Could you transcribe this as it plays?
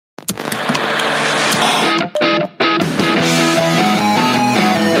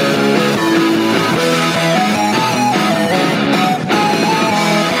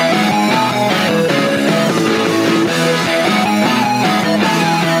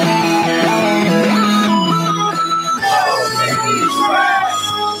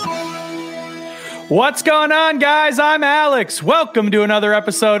What's going on, guys? I'm Alex. Welcome to another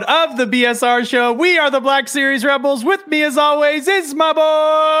episode of the BSR Show. We are the Black Series Rebels. With me, as always, is my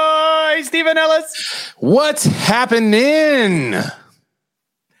boy, Stephen Ellis. What's happening?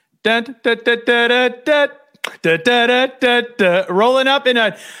 Rolling up in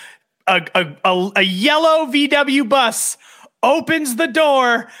a yellow VW bus. Opens the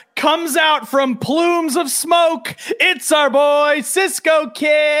door, comes out from plumes of smoke. It's our boy, Cisco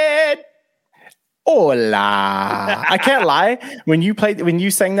Kid. Hola. I can't lie. When you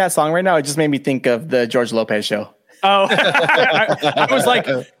sang that song right now, it just made me think of the George Lopez show. Oh, I was like,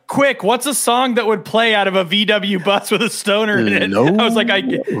 quick, what's a song that would play out of a VW bus with a stoner in it? Low I was like,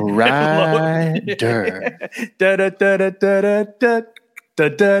 Rider.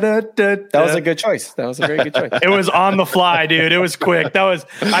 That was a good choice. That was a very good choice. It was on the fly, dude. It was quick.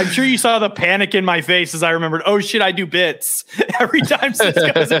 I'm sure you saw the panic in my face as I remembered, oh shit, I do bits every time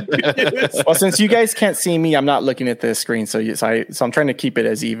Cisco's introduced. Well, since you guys can't see me, I'm not looking at the screen. So I'm trying to keep it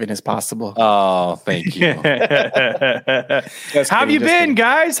as even as possible. Oh, thank you. How have you been,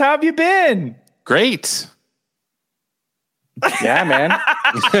 guys? How have you been? Great. Yeah, man.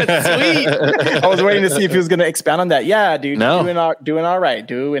 Sweet. I was waiting to see if he was going to expound on that. Yeah, dude. No. Doing all right.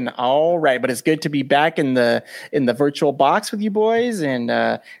 But it's good to be back in the virtual box with you boys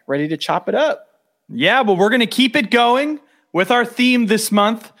and ready to chop it up. Yeah, well, we're going to keep it going with our theme this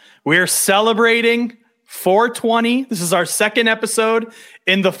month. We're celebrating 420. This is our second episode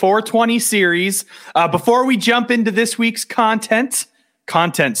in the 420 series. Before we jump into this week's content,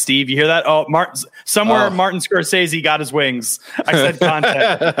 Steve, you hear that? Oh, Martin Scorsese got his wings. I said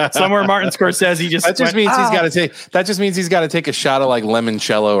content. Somewhere Martin Scorsese just that just means he's got to take a shot of like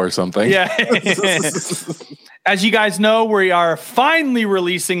limoncello or something. Yeah. As you guys know, we are finally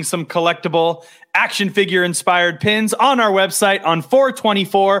releasing some collectible action figure inspired pins on our website on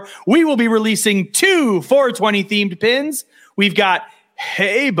 424. We will be releasing 2 420 themed pins. We've got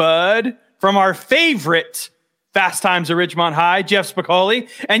Hey Bud from our favorite Fast Times at Ridgemont High, Jeff Spicoli.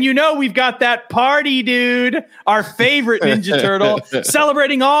 And we've got that Party Dude, our favorite Ninja Turtle,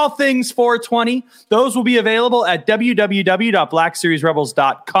 celebrating all things 420. Those will be available at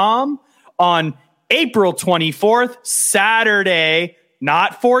www.blackseriesrebels.com on April 24th, Saturday,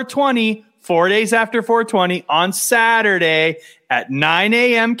 not 420, 4 days after 420, on Saturday at 9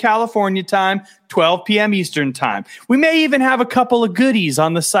 a.m. California time, 12 p.m. Eastern time. We may even have a couple of goodies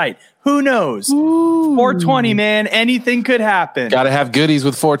on the site. Who knows? Ooh. 420, man. Anything could happen. Got to have goodies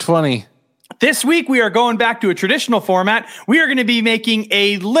with 420. This week, we are going back to a traditional format. We are going to be making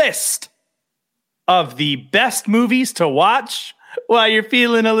a list of the best movies to watch while you're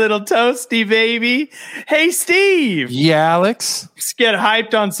feeling a little toasty, baby. Hey, Steve. Yeah, Alex. Let's get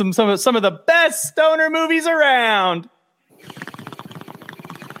hyped on some of the best stoner movies around.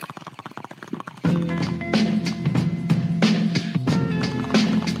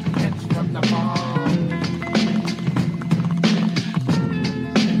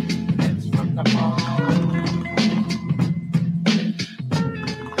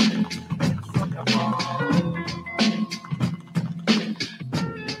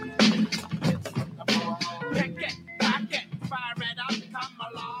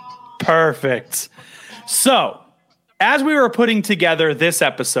 Perfect. So, as we were putting together this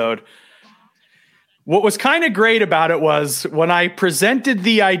episode, what was kind of great about it was when I presented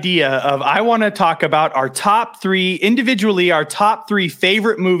the idea of I want to talk about our top 3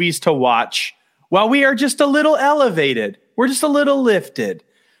 favorite movies to watch while we are just a little elevated. We're just a little lifted.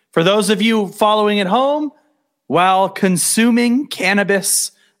 For those of you following at home, while consuming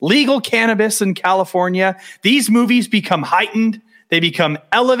cannabis, legal cannabis in California, these movies become heightened. They become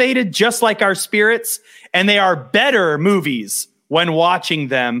elevated just like our spirits, and they are better movies when watching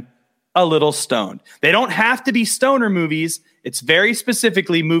them a little stoned. They don't have to be stoner movies. It's very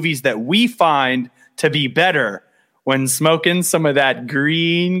specifically movies that we find to be better when smoking some of that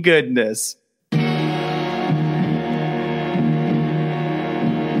green goodness.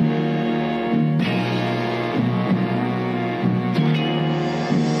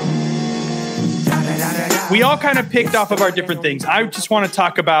 We all kind of picked off of our different things. I just want to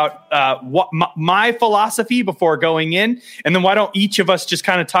talk about what my philosophy before going in, and then why don't each of us just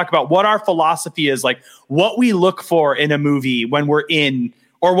kind of talk about what our philosophy is, like what we look for in a movie when we're in,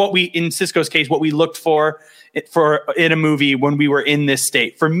 or what we, in Cisco's case, what we looked for in a movie when we were in this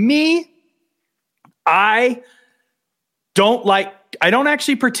state. For me, I don't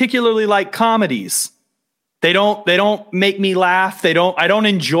actually particularly like comedies. They don't make me laugh. I don't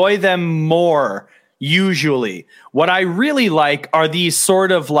enjoy them more. Usually, what I really like are these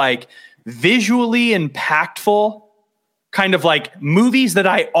sort of like visually impactful kind of like movies that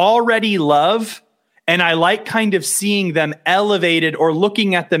I already love, And I like kind of seeing them elevated or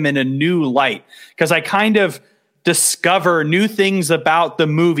looking at them in a new light, because I kind of discover new things about the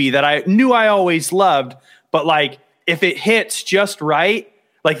movie that I knew I always loved. But like, if it hits just right,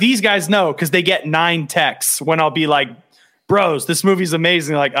 like these guys know, because they get 9 texts when I'll be like, bros, this movie's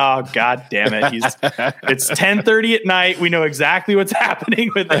amazing. Like, oh, God damn it. It's 10:30 at night. We know exactly what's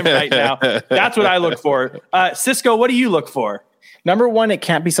happening with him right now. That's what I look for. Cisco, what do you look for? Number one, it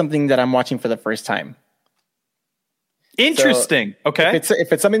can't be something that I'm watching for the first time. Interesting. So okay.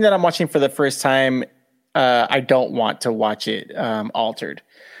 If it's something that I'm watching for the first time, I don't want to watch it altered.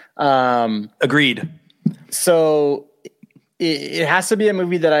 Agreed. So it has to be a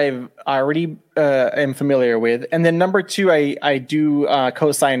movie that I've already am familiar with. And then number two, I do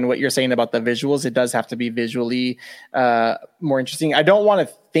co-sign what you're saying about the visuals. It does have to be visually more interesting. I don't want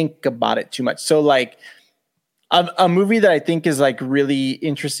to think about it too much. So like a movie that I think is like really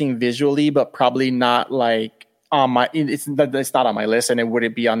interesting visually, but probably not like on my, it's not on my list, and it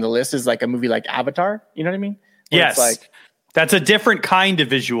wouldn't be on the list, is like a movie like Avatar. You know what I mean? Where Yes. it's like, that's a different kind of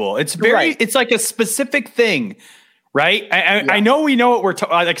visual. It's very, Right. it's like a specific thing. Right. I know we know what we're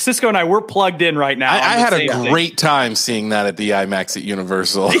like. Cisco and I, we're plugged in right now. I had a great time seeing that at the IMAX at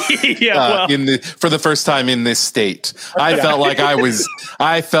Universal. Yeah, well, for the first time in this state. I felt like I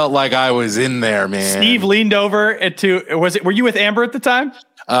was in there, man. Steve leaned over were you with Amber at the time?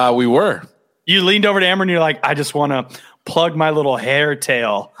 We were. You leaned over to Amber and you're like, I just want to plug my little hair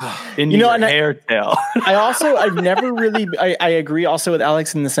tail into your hair tail. I've never really, I agree also with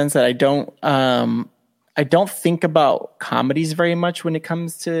Alex in the sense that I don't think about comedies very much when it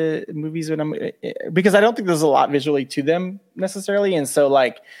comes to movies because I don't think there's a lot visually to them necessarily. And so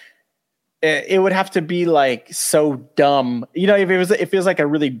like, it would have to be like so dumb, if it feels like a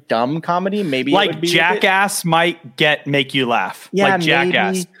really dumb comedy, maybe like it would be Jackass might make you laugh. Yeah, like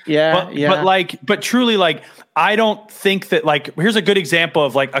Jackass. Maybe. Yeah. But truly, like, I don't think that, like, here's a good example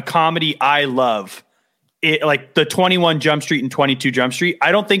of like a comedy I love. It, like the 21 Jump Street and 22 Jump Street.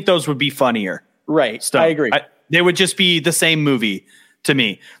 I don't think those would be funnier. Right. I agree. They would just be the same movie to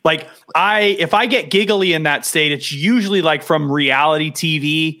me. Like if I get giggly in that state, it's usually like from reality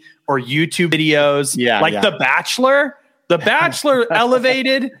TV or YouTube videos. Yeah. The Bachelor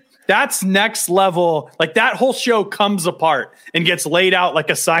elevated. That's next level. Like that whole show comes apart and gets laid out like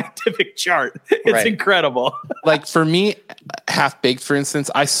a scientific chart. It's incredible. Like for me, Half Baked, for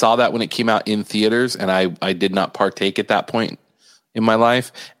instance, I saw that when it came out in theaters, and I did not partake at that point in my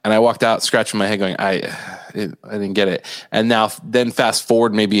life, and I walked out scratching my head going, I didn't get it. And then fast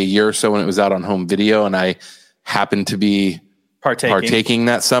forward maybe a year or so when it was out on home video, and I happened to be partaking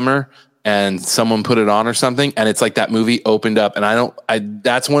that summer, and someone put it on or something, and it's like that movie opened up, and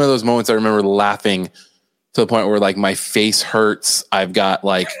that's one of those moments I remember laughing to the point where like my face hurts. I've got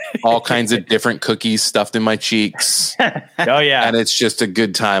like all kinds of different cookies stuffed in my cheeks. Oh yeah. And it's just a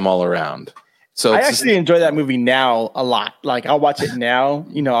good time all around. So I actually enjoy that movie now a lot. Like I'll watch it now,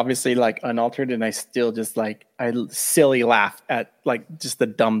 obviously like unaltered, and I still just like I silly laugh at like just the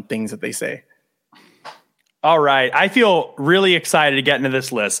dumb things that they say. All right. I feel really excited to get into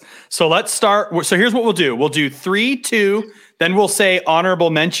this list. So let's start. So here's what we'll do. We'll do 3, 2, then we'll say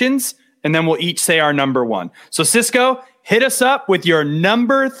honorable mentions, and then we'll each say our number 1. So Cisco, hit us up with your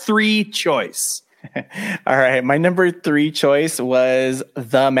number 3 choice. All right. My number 3 choice was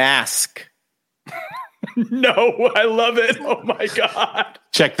The Mask. No, I love it. Oh my God.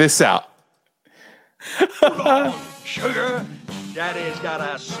 check this out. Sugar, Daddy's got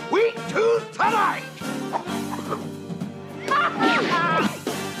a sweet tooth tonight.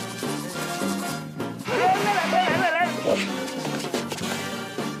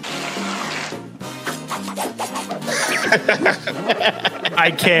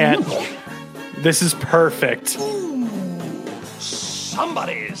 I can't. This is perfect.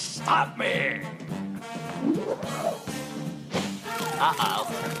 Somebody stop me.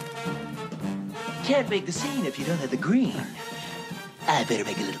 Uh-oh. Can't make the scene if you don't have the green. I better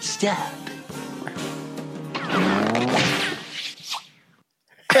make a little stop.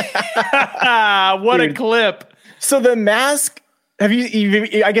 What a clip. So The Mask, have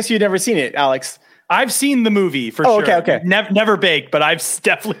you I guess you've never seen it, Alex. I've seen the movie for sure. Okay. Never baked, but I've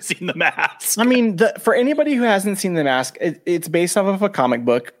definitely seen The Mask. I mean, for anybody who hasn't seen The Mask, it's based off of a comic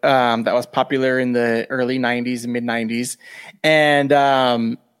book that was popular in the early 90s and mid 90s.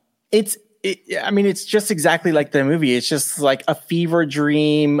 And it's just exactly like the movie. It's just like a fever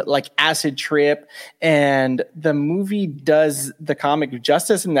dream, like acid trip. And the movie does the comic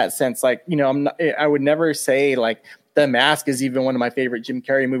justice in that sense. Like, I would never say like The Mask is even one of my favorite Jim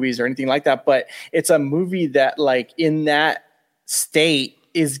Carrey movies or anything like that. But it's a movie that like in that state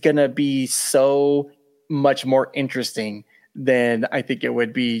is going to be so much more interesting than I think it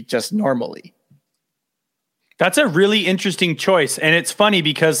would be just normally. That's a really interesting choice. And it's funny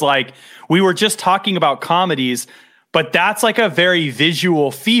because like we were just talking about comedies, but that's like a very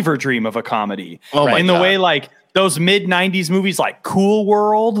visual fever dream of a comedy. Oh my in the God. way like those mid 90s movies like Cool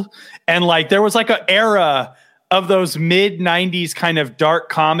World. And like there was like an era of those mid 90s kind of dark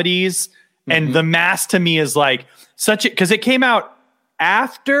comedies. And The Mask to me is like such a, because it came out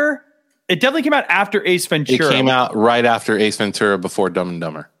after, it definitely came out after Ace Ventura. It came out right after Ace Ventura, before Dumb and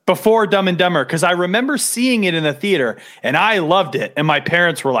Dumber. Before Dumb and Dumber, because I remember seeing it in the theater and I loved it. And my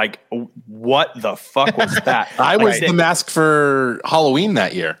parents were like, what the fuck was that? I was the mask for Halloween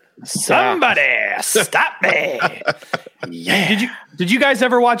that year. Somebody stop me. Yeah. Did you guys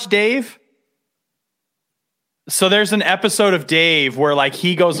ever watch Dave? So there's an episode of Dave where like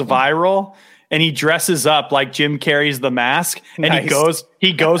he goes viral and he dresses up like Jim Carrey's The Mask, and Nice.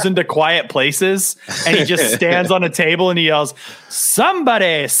 he goes into quiet places and he just stands on a table and he yells,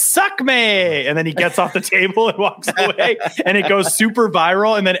 "Somebody suck me!" And then he gets off the table and walks away, and it goes super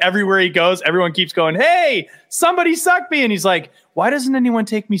viral. And then everywhere he goes, everyone keeps going, "Hey, somebody suck me!" And he's like, "Why doesn't anyone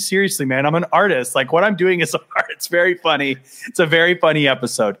take me seriously, man? I'm an artist. Like what I'm doing is art." It's very funny. It's a very funny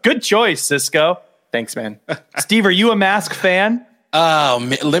episode. Good choice, Cisco. Thanks, man. Steve, are you a Mask fan?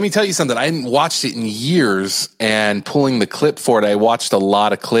 Let me tell you something. I hadn't watched it in years, and pulling the clip for it, I watched a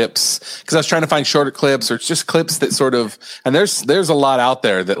lot of clips because I was trying to find shorter clips or just clips that sort of, and there's a lot out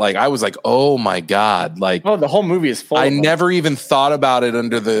there that like, I was like, oh my God, like, Oh, the whole movie is full. I of them. never even thought about it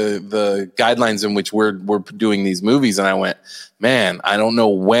under the guidelines in which we're doing these movies. And I went, man, I don't know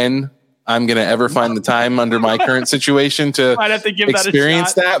when I'm going to ever find the time under my current situation to Might have to give that a experience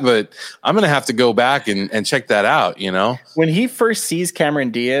shot. that, but I'm going to have to go back and check that out, you know? When he first sees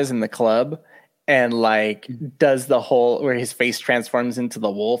Cameron Diaz in the club and like does the whole where his face transforms into the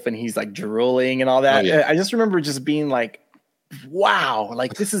wolf and he's like drooling and all that. Oh, yeah. I just remember just being like, wow,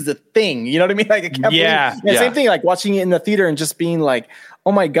 like this is the thing. You know what I mean? Like I can't Yeah, believe, yeah. same thing, like watching it in the theater and just being like,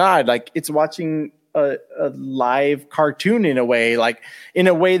 oh my God, like it's watching a live cartoon in a way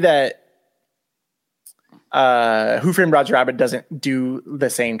that Who Framed Roger Rabbit doesn't do the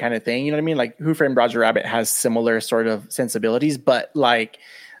same kind of thing. You know what I mean? Like Who Framed Roger Rabbit has similar sort of sensibilities, but like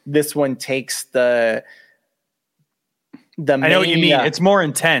this one takes the I know what you mean. It's more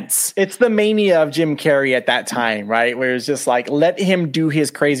intense. It's the mania of Jim Carrey at that time, right? Where it's just like, let him do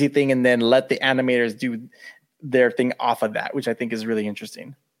his crazy thing and then let the animators do their thing off of that, which I think is really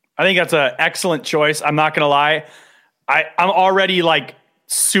interesting. I think that's an excellent choice. I'm not going to lie. I'm already like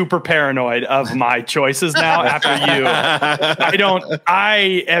super paranoid of my choices now after you.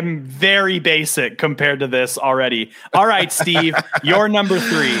 I am very basic compared to this already. All right, Steve, your number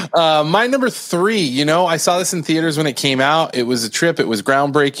 3. My number 3, you know, I saw this in theaters when it came out. It was a trip. It was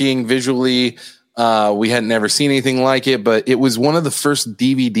groundbreaking visually. We had never seen anything like it, but it was one of the first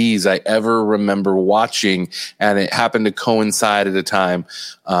DVDs I ever remember watching, and it happened to coincide at a time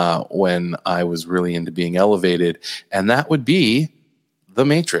when I was really into being elevated, and that would be The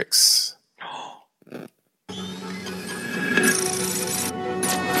Matrix.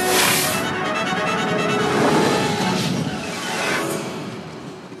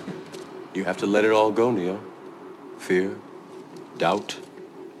 You have to let it all go, Neo. Fear, doubt,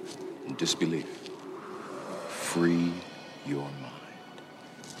 and disbelief. Free your mind.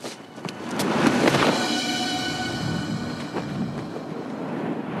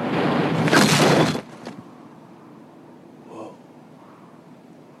 Whoa.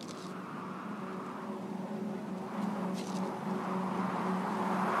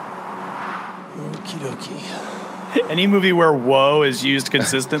 Okie dokie. Any movie where "whoa" is used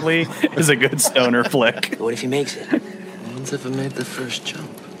consistently is a good stoner flick. What if he makes it? No one's ever made the first jump.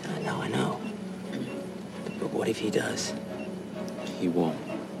 I know. But what if he does? He won't.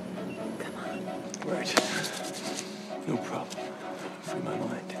 Come on. Right. No problem. Free my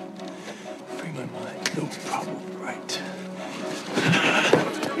mind. Free my mind. No problem. Right.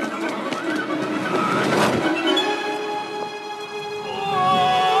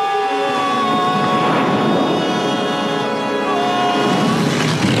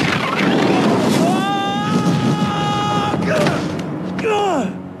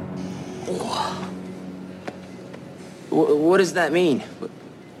 What does that mean?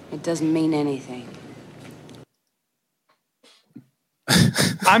 It doesn't mean anything.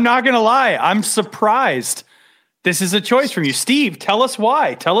 I'm not going to lie. I'm surprised. This is a choice from you. Steve, tell us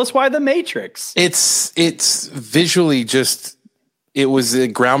why. Tell us why The Matrix. It's visually just, it was a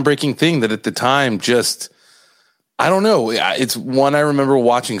groundbreaking thing that at the time just, I don't know. It's one I remember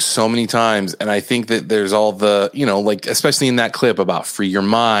watching so many times. And I think that there's all the, like, especially in that clip about free your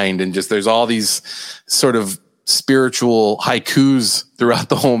mind, and just there's all these sort of spiritual haikus throughout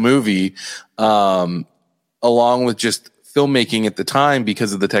the whole movie, along with just filmmaking at the time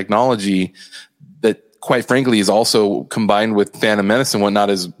because of the technology that, quite frankly, is also combined with Phantom Menace and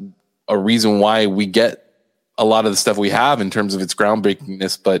whatnot, is a reason why we get a lot of the stuff we have in terms of its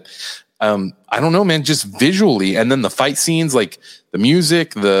groundbreakingness. But I don't know, man, just visually, and then the fight scenes, like the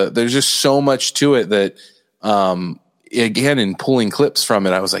music, there's just so much to it that, again, in pulling clips from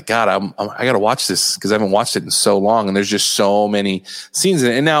it, I was like, God, I got to watch this because I haven't watched it in so long. And there's just so many scenes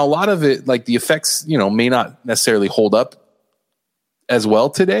in it. And now a lot of it, like the effects, may not necessarily hold up as well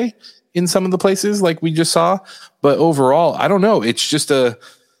today in some of the places like we just saw. But overall, I don't know. It's just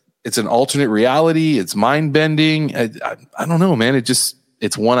it's an alternate reality. It's mind bending. I don't know, man. It's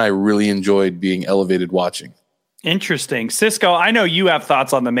one I really enjoyed being elevated watching. Interesting. Cisco, I know you have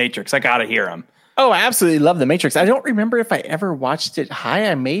thoughts on The Matrix. I got to hear them. Oh, I absolutely love The Matrix. I don't remember if I ever watched it high.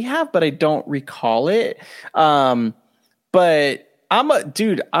 I may have, but I don't recall it. But I'm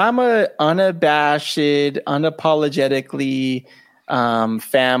a unabashed, unapologetically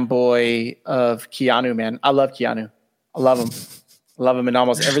fanboy of Keanu, man. I love Keanu. I love him. I love him in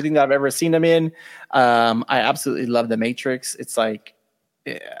almost everything that I've ever seen him in. I absolutely love The Matrix. It's like,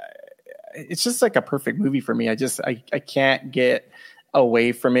 it's just like a perfect movie for me. I can't get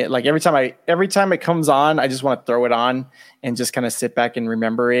away from it. Like every time it comes on, I just want to throw it on and just kind of sit back and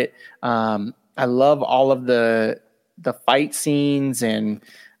remember it. I love all of the fight scenes, and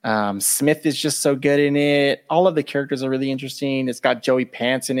Smith is just so good in it. All of the characters are really interesting. It's got Joey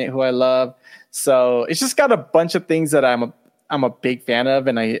Pants in it, who I love. So it's just got a bunch of things that I'm a big fan of,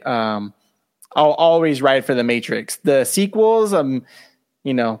 and I'll always ride for The Matrix. The sequels,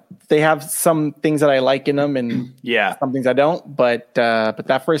 they have some things that I like in them, and some things I don't. But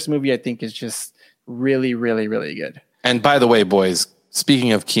that first movie, I think, is just really, really, really good. And by the way, boys,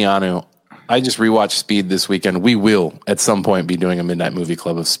 speaking of Keanu, I just rewatched Speed this weekend. We will at some point be doing a Midnight Movie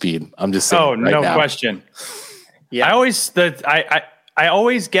Club of Speed. I'm just saying. Oh, no question. Yeah, I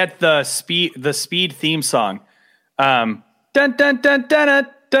always get the Speed theme song. Dun dun dun dun dun.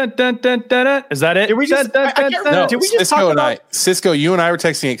 Dun, dun, dun, dun, dun. Is that it? Did we just, no, did we just Cisco, you and I were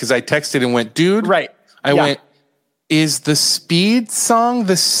texting it because I texted and went, dude. Right. I went, is the Speed song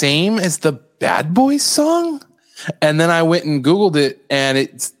the same as the Bad Boys song? And then I went and Googled it, and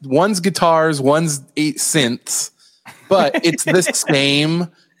it's one's guitars, one's 8 synths, but it's the same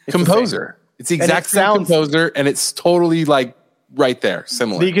composer. It's the exact same composer, and it's totally like right there,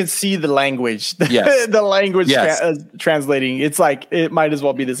 similar. You can see the language, yes. the language translating. It's like it might as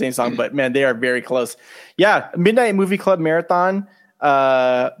well be the same song, but man, they are very close. Yeah, Midnight Movie Club Marathon,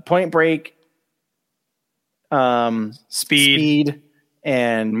 Point Break, Speed,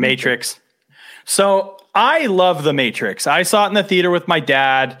 and Matrix. So I love The Matrix. I saw it in the theater with my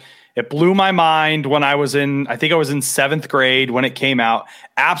dad. It blew my mind when I think I was in 7th grade when it came out.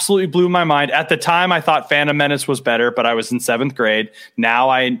 Absolutely blew my mind. At the time, I thought Phantom Menace was better, but I was in 7th grade. Now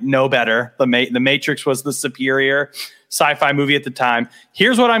I know better. The Matrix was the superior sci-fi movie at the time.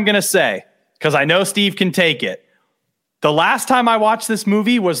 Here's what I'm going to say, because I know Steve can take it. The last time I watched this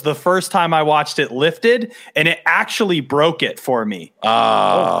movie was the first time I watched it lifted, and it actually broke it for me.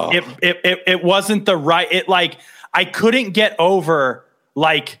 Oh. It wasn't the right. I couldn't get over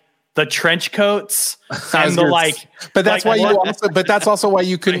the trench coats and but that's that's also why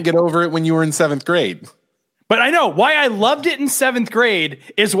you couldn't get over it when you were in 7th grade. But I know why I loved it in 7th grade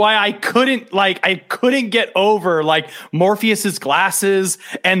is why I couldn't get over Morpheus's glasses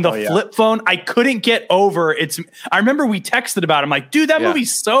and the flip phone. I couldn't get over I remember we texted about it. I'm like, dude, that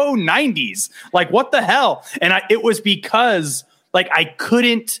movie's so 90s. Like, what the hell? And it was because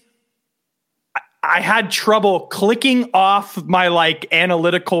I had trouble clicking off my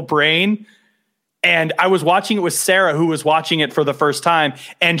analytical brain, and I was watching it with Sarah, who was watching it for the first time.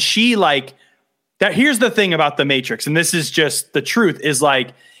 And she that. Here's the thing about The Matrix, and this is just the truth, is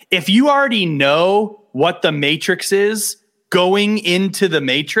if you already know what The Matrix is going into The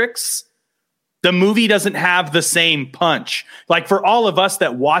Matrix, the movie doesn't have the same punch. For all of us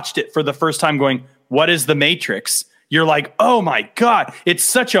that watched it for the first time going, what is The Matrix? You're like, oh my God, it's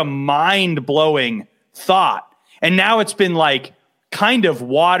such a mind-blowing thought. And now it's been kind of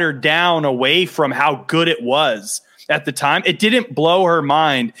watered down away from how good it was at the time. It didn't blow her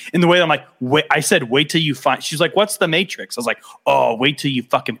mind in the way that I'm like, wait, I said, wait till you find, she's like, what's The Matrix? I was like, oh, wait till you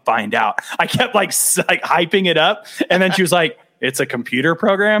fucking find out. I kept hyping it up. And then she was like, it's a computer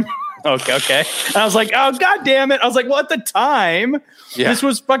program. Okay. And I was like, oh, God damn it. I was like, well, at the time, this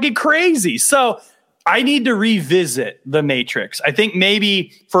was fucking crazy. So I need to revisit The Matrix. I think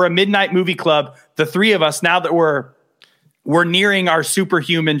maybe for a midnight movie club, the three of us, now that we're nearing our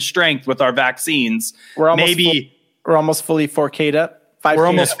superhuman strength with our vaccines, we're almost fully 4K'd up. You're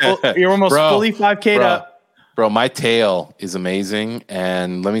almost fully 5K'd up. Bro, my tail is amazing,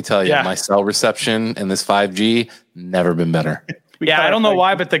 and let me tell you, my cell reception and this 5G never been better. I don't know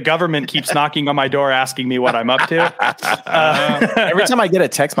why, but the government keeps knocking on my door asking me what I'm up to. Every time I get a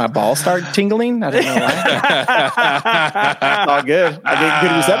text, my balls start tingling. I don't know why. It's all good. I get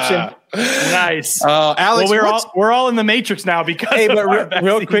good reception. Nice. Alex, well, we're all in the Matrix now because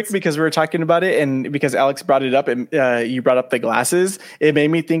real quick, because we were talking about it and because Alex brought it up and you brought up the glasses, it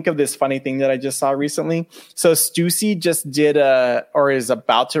made me think of this funny thing that I just saw recently. So Stussy just did or is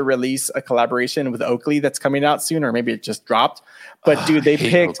about to release a collaboration with Oakley that's coming out soon, or maybe it just dropped. But dude, they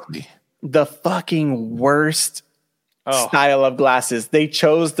picked the fucking worst style of glasses. They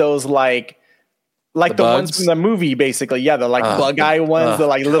chose those like the ones from the movie, basically. Yeah, the bug eye ones, the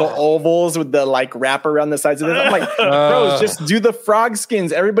like little ovals with the like wrap around the sides of them. I'm like, bros, just do the frog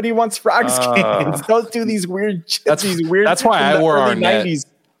skins. Everybody wants frog skins. Don't do these weird. That's why I wore Arnett. 90s.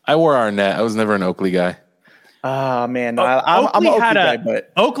 I wore Arnett. I was never an Oakley guy. Oh man, I'm an Oakley guy,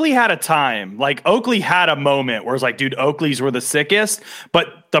 but Oakley had a time. Like Oakley had a moment where it's like, dude, Oakleys were the sickest. But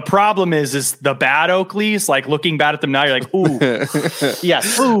the problem is the bad Oakleys. Like looking back at them now, you're like, ooh,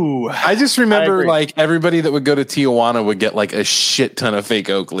 yes, ooh. I just remember like everybody that would go to Tijuana would get like a shit ton of fake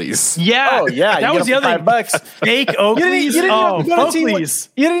Oakleys. Yeah, that was the other $5. Fake Oakleys. Oakleys.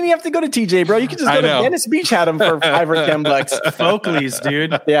 You didn't even have to go to TJ, bro. You could just go to Venice Beach, had them for $5 or $10. Oakleys,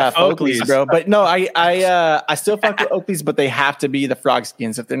 dude. Yeah, Oakleys, bro. But no, I still fuck with Oakleys, but they have to be the frog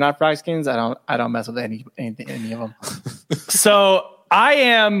skins. If they're not frog skins, I don't mess with any of them. So I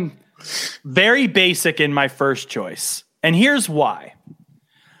am very basic in my first choice. And here's why.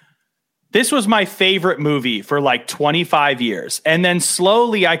 This was my favorite movie for like 25 years. And then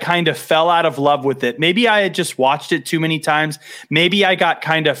slowly I kind of fell out of love with it. Maybe I had just watched it too many times. Maybe I got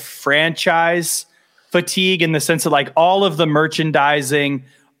kind of franchise fatigue in the sense of like all of the merchandising,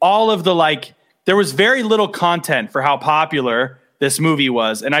 all of the like, there was very little content for how popular this movie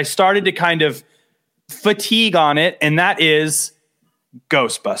was. And I started to kind of fatigue on it. And that is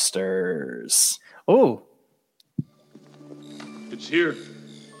Ghostbusters. Oh, it's here.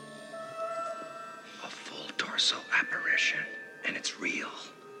 A full torso apparition, and it's real.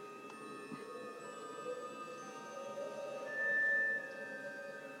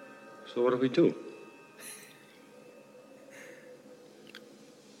 So what do we do?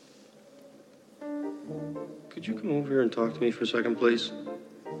 Could you come over here and talk to me for a second, please?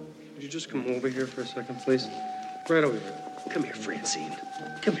 Could you just come over here for a second, please? Right over here. Come here, Francine.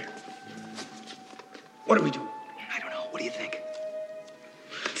 Come here. What do we do? I don't know. What do you think?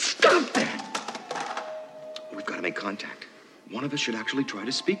 Stop that! We've got to make contact. One of us should actually try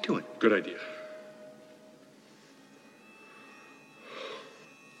to speak to it. Good idea.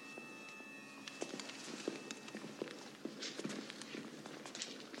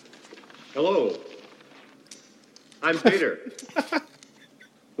 Hello. I'm Peter.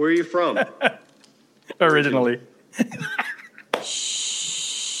 Where are you from? Originally. All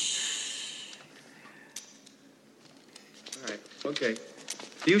right. Okay.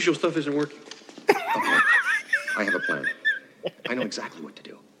 The usual stuff isn't working. Okay. I have a plan. I know exactly what to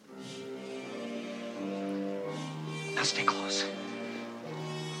do. Now stay close.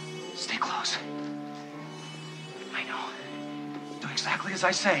 Stay close. I know. Do exactly as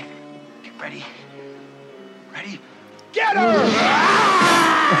I say. Get ready. Ready? Get her!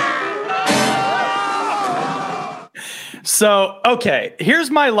 So, okay, here's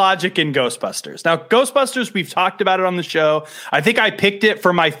my logic in Ghostbusters. Now, Ghostbusters, we've talked about it on the show. I think I picked it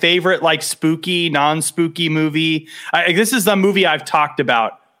for my favorite, like, spooky, non-spooky movie. This is the movie I've talked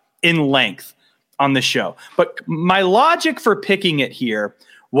about in length on the show. But my logic for picking it here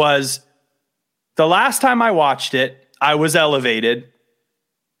was the last time I watched it, I was elevated,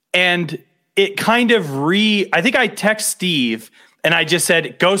 and it kind of I think I text Steve, and I just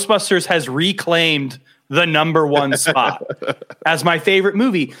said, Ghostbusters has reclaimed the number one spot as my favorite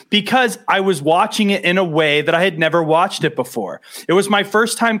movie because I was watching it in a way that I had never watched it before. It was my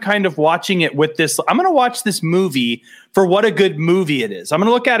first time kind of watching it with this. I'm going to watch this movie for what a good movie it is. I'm going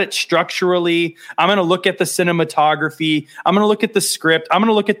to look at it structurally. I'm going to look at the cinematography. I'm going to look at the script. I'm going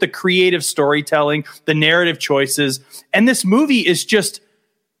to look at the creative storytelling, the narrative choices. And this movie is just,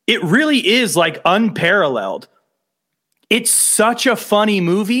 it really is like unparalleled It's such a funny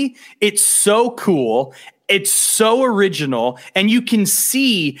movie. It's so cool. It's so original. And you can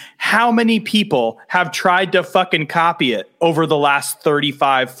see how many people have tried to fucking copy it over the last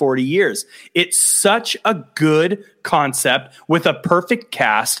 35, 40 years. It's such a good concept with a perfect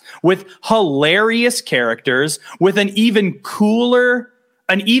cast, with hilarious characters, with an even cooler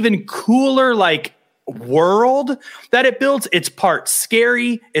like world that it builds. It's part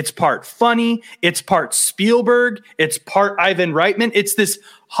scary, it's part funny, it's part Spielberg, it's part Ivan Reitman. It's this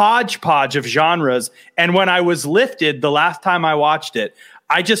hodgepodge of genres. And when I was lifted the last time I watched it,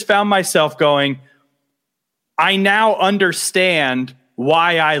 I just found myself going, I now understand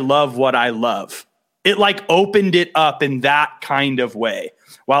why I love what I love. It like opened it up in that kind of way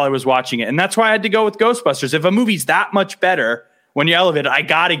while I was watching it. And that's why I had to go with Ghostbusters. If a movie's that much better, when you elevate it, I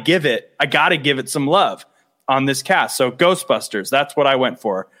gotta give it some love on this cast. So Ghostbusters, that's what I went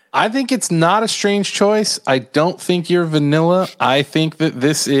for. I think it's not a strange choice. I don't think you're vanilla. I think that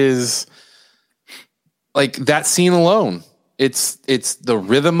this is like that scene alone. It's the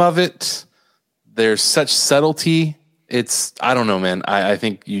rhythm of it. There's such subtlety. I don't know, man. I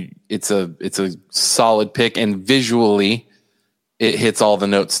think it's a solid pick, and visually it hits all the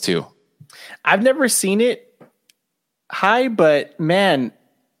notes too. I've never seen it. Hi, but man,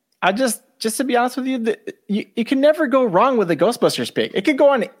 just to be honest with you, you can never go wrong with a Ghostbusters pick. It could go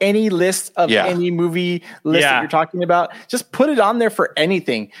on any list of any movie list that you're talking about. Just put it on there for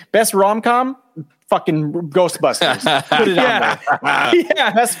anything. Best rom-com, fucking Ghostbusters. Put it on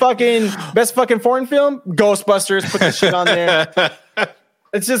there. Best fucking foreign film, Ghostbusters. Put the shit on there.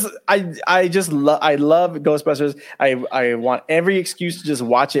 It's just I love Ghostbusters. I want every excuse to just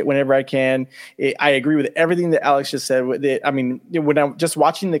watch it whenever I can. I agree with everything that Alex just said with it. I mean, when I'm just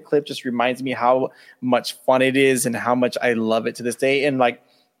watching the clip, just reminds me how much fun it is and how much I love it to this day. And like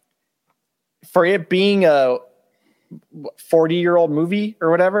for it being a 40-year-old movie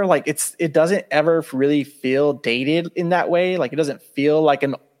or whatever, like it doesn't ever really feel dated in that way. Like it doesn't feel like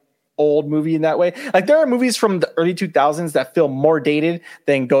an old movie in that way. Like there are movies from the early 2000s that feel more dated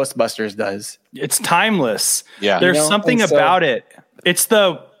than Ghostbusters does. It's timeless. Yeah. There's something about it.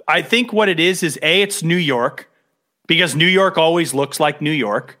 I think what it is it's New York, because New York always looks like New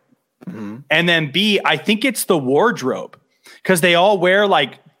York. Mm-hmm. And then B, I think it's the wardrobe, because they all wear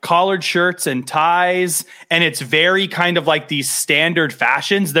like collared shirts and ties, and it's very kind of like these standard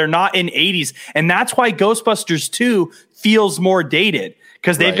fashions. They're not in 80s. And that's why Ghostbusters 2 feels more dated,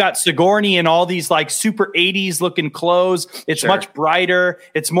 because they've got Sigourney and all these like super 80s looking clothes. It's much brighter.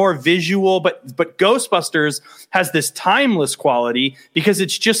 It's more visual, but Ghostbusters has this timeless quality because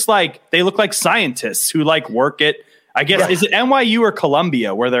it's just like they look like scientists who like work at, I guess, is it NYU or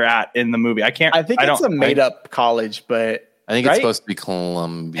Columbia where they're at in the movie? I think it's a made up college, but I think it's supposed to be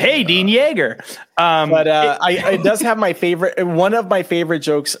Columbia. Hey, Dean Yeager. But it does have one of my favorite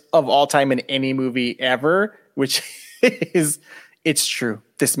jokes of all time in any movie ever, which is, it's true.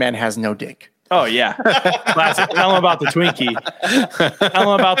 This man has no dick. Oh, yeah. Classic. Tell him about the Twinkie. Tell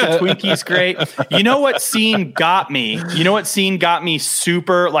him about the Twinkie's great. You know what scene got me?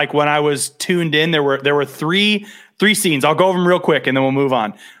 Super, like when I was tuned in, there were three scenes. I'll go over them real quick and then we'll move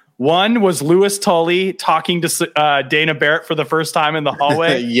on. One was Louis Tully talking to Dana Barrett for the first time in the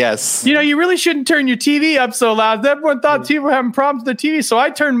hallway. Yes. You know, you really shouldn't turn your TV up so loud. Everyone thought people were having problems with the TV, so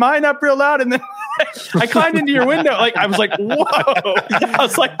I turned mine up real loud, and then I climbed into your window. Like I was like, whoa! I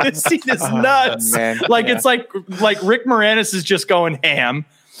was like, this scene is nuts. It's like Rick Moranis is just going ham.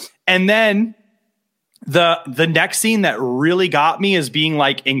 And then the next scene that really got me as being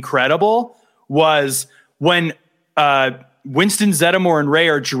like incredible was when Winston Zeddemore and Ray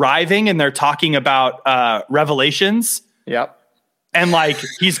are driving and they're talking about Revelations. Yep. And like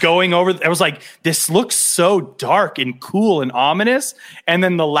he's going over, I was like, this looks so dark and cool and ominous. And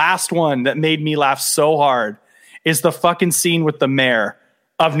then the last one that made me laugh so hard is the fucking scene with the mayor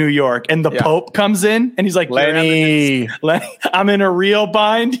of New York, and the Pope comes in and he's like, Lenny, I'm in a real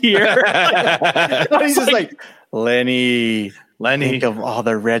bind here. He's just like, Lenny, think of all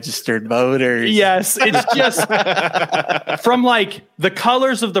the registered voters. Yes, it's just from like the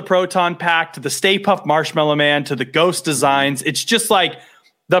colors of the Proton Pack to the Stay Puft Marshmallow Man to the ghost designs. It's just like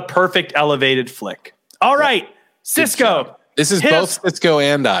the perfect elevated flick. All right, Cisco. This is both Cisco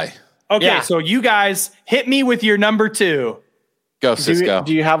and I. Okay, so you guys hit me with your number 2. Go, Cisco.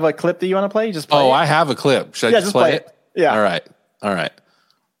 Do you have a clip that you want to play? Just play it. I have a clip. Should I just play it? Yeah. All right.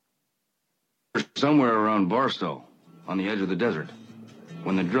 Somewhere around Barstow, on the edge of the desert,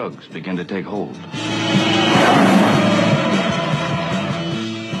 when the drugs begin to take hold.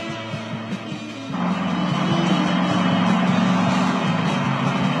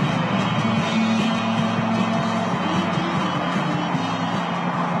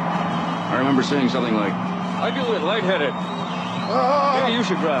 remember saying something like, I do it lightheaded. Maybe you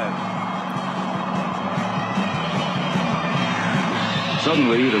should drive.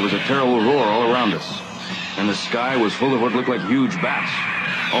 Suddenly, there was a terrible roar all around us, and the sky was full of what looked like huge bats,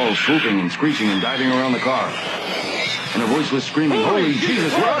 all swooping and screeching and diving around the car. And a voice was screaming, holy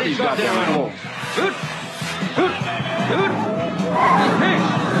Jesus, where are these goddamn animals? Hey!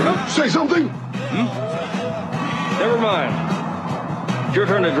 Say something! Never mind. It's your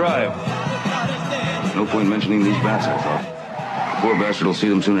turn to drive. No point mentioning these bats, I thought. The poor bastard will see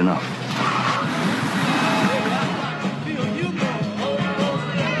them soon enough.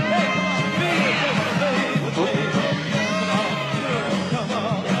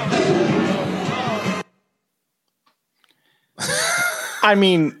 I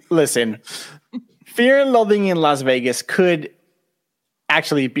mean, listen, Fear and Loathing in Las Vegas could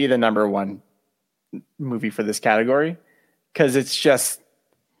actually be the number one movie for this category because it's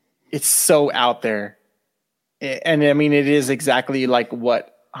so out there. And I mean, it is exactly like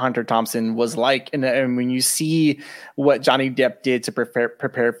what Hunter Thompson was like. And when you see what Johnny Depp did to prepare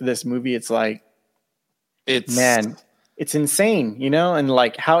for this movie, it's like, it's insane, you know, and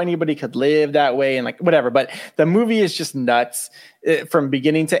like how anybody could live that way and like whatever. But the movie is just nuts from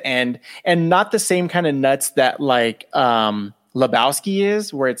beginning to end, and not the same kind of nuts that like Lebowski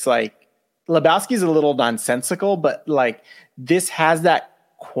is, where it's like Lebowski is a little nonsensical, but like this has that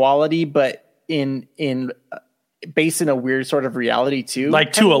quality, but in based in a weird sort of reality too.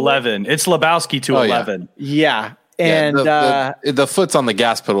 Like 211. It's Lebowski 211. Yeah. And the foot's on the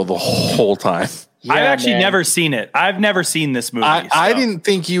gas pedal the whole time. Yeah, I've actually never seen it. I've never seen this movie. I didn't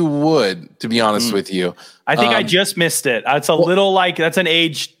think you would, to be honest with you. I think I just missed it. It's a little like that's an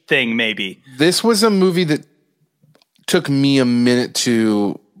age thing, maybe. This was a movie that took me a minute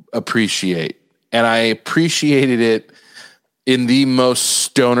to appreciate, and I appreciated it in the most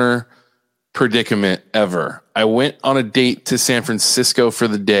stoner predicament ever. I went on a date to San Francisco for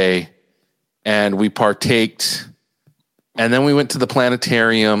the day, and we partaked, and then we went to the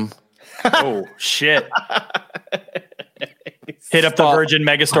planetarium. Oh shit. Hit up the Virgin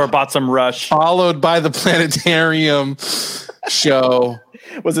Megastore, bought some Rush. Followed by the planetarium show.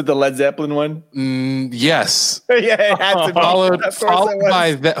 Was it the Led Zeppelin one? Yes. Yeah, it had to be.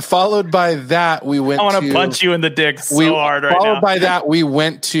 Followed by that, we went. I want to punch you in the dick hard right now. Followed by that, we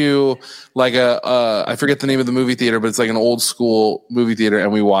went to like I forget the name of the movie theater, but it's like an old school movie theater,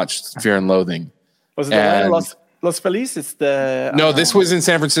 and we watched Fear and Loathing. Was it the one Los Feliz? It's the no. This was in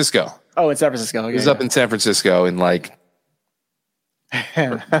San Francisco. Oh, in San Francisco. Okay, it was up in San Francisco in like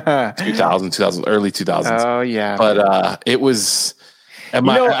 2000, early 2000s. Oh yeah. But it was.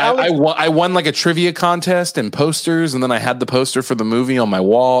 I won like a trivia contest and posters, and then I had the poster for the movie on my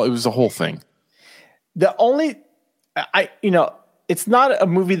wall. It was a whole thing. It's not a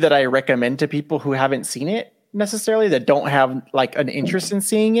movie that I recommend to people who haven't seen it necessarily, that don't have like an interest in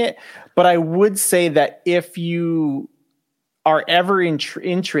seeing it. But I would say that if you are ever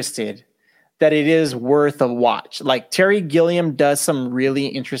interested, that it is worth a watch. Like Terry Gilliam does some really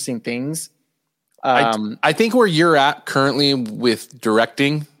interesting things. I think where you're at currently with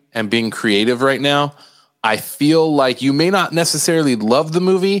directing and being creative right now, I feel like you may not necessarily love the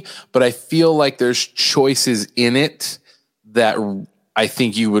movie, but I feel like there's choices in it that I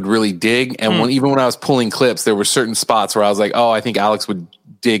think you would really dig. And even when I was pulling clips, there were certain spots where I was like, oh, I think Alex would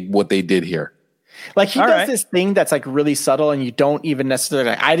dig what they did here. Like he does this thing that's like really subtle, and you don't even necessarily.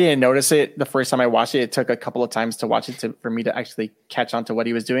 Like, I didn't notice it the first time I watched it. It took a couple of times to watch it for me to actually catch on to what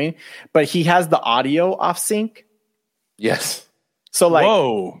he was doing. But he has the audio off sync. Yes. So like,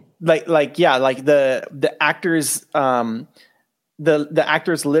 whoa, like the actors, the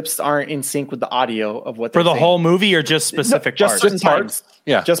actors' lips aren't in sync with the audio of what for the saying. whole movie, or just specific parts? Just parts.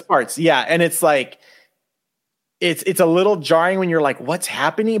 Yeah, just parts. Yeah, and it's like it's a little jarring when you're like, what's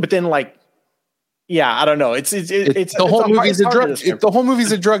happening? But then like. Yeah, I don't know. It's the whole movie's a drug. The whole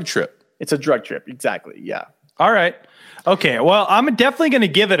movie's a drug trip. It's a drug trip, exactly. Yeah. All right. Okay. Well, I'm definitely going to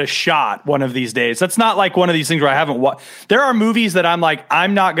give it a shot one of these days. That's not like one of these things where I haven't watched. There are movies that I'm like,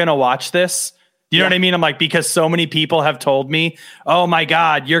 I'm not going to watch this. You know what I mean? I'm like, because so many people have told me, "Oh my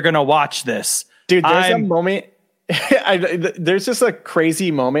God, you're going to watch this." Dude, there's a moment. There's just a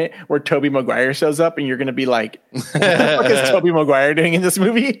crazy moment where Tobey Maguire shows up, and you're going to be like, "What the fuck is Tobey Maguire doing in this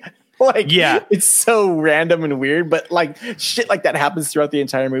movie?" Like, yeah, it's so random and weird, but like shit like that happens throughout the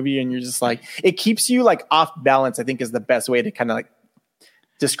entire movie, and you're just like, it keeps you like off balance. I think is the best way to kind of like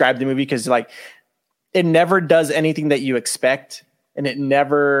describe the movie, because like it never does anything that you expect, and it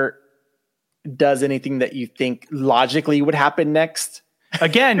never does anything that you think logically would happen next.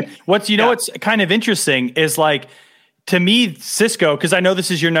 Again, what's kind of interesting is like to me, Cisco, because I know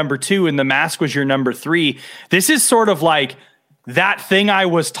this is your number 2 and The Mask was your number 3. This is sort of like that thing I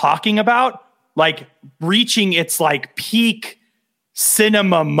was talking about, like reaching its like peak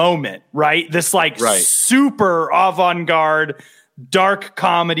cinema moment, right? This like super avant-garde dark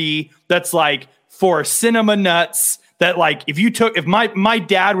comedy that's like for cinema nuts. That like if my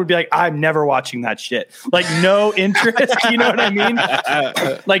dad would be like, I'm never watching that shit. Like no interest, you know what I mean?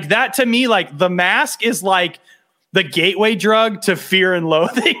 Like that to me, like The Mask is like the gateway drug to Fear and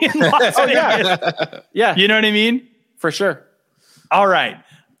Loathing in Las Vegas. Yeah. You know what I mean? For sure. All right.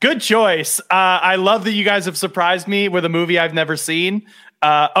 Good choice. I love that you guys have surprised me with a movie I've never seen.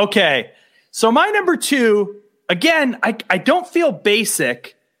 Okay. So my number 2, again, I don't feel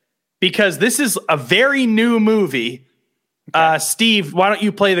basic because this is a very new movie. Okay. Steve, why don't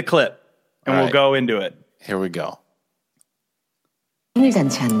you play the clip and we'll go into it. Here we go.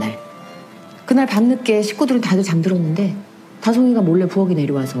 생일잔치 한 날. 그날 밤늦게 식구들은 다들 잠들었는데 다송이가 몰래 부엌에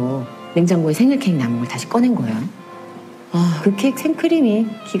내려와서 냉장고에 생일 케이크 남은 걸 다시 꺼낸 거야. 아, 그 케이크 생크림이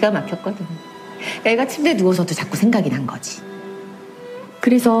기가 막혔거든. 애가 침대에 누워서도 자꾸 생각이 난 거지.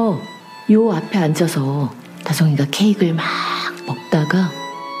 그래서 요 앞에 앉아서 다송이가 케이크를 막 먹다가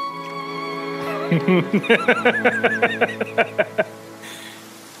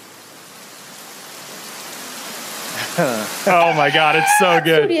Oh my God, it's so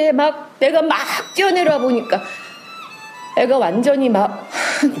good. 소리에 막 내가 막 뛰어내려와 보니까 애가 완전히 막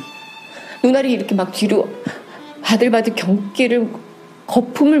눈알이 이렇게 막 뒤로 바들바들 경기를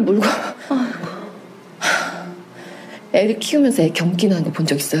거품을 물고 애를 키우면서 애 경기나 하는 거 본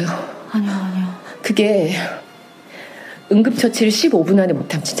적 있어요? 아니요. 그게 응급처치를 15분 안에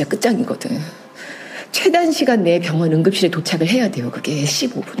못하면 진짜 끝장이거든. 최단 시간 내에 병원 응급실에 도착을 해야 돼요. 그게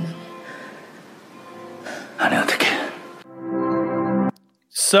 15분은. 아니 어떡해.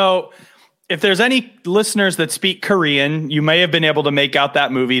 So, if there's any listeners that speak Korean, you may have been able to make out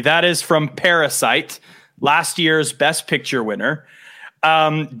that movie. That is from Parasite, last year's Best Picture winner.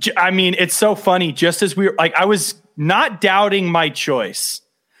 I mean, it's so funny. Just as we were like, I was not doubting my choice,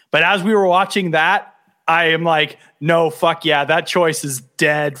 but as we were watching that, I am like, no, fuck yeah, that choice is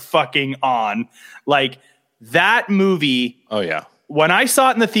dead fucking on. Like that movie. Oh yeah. When I saw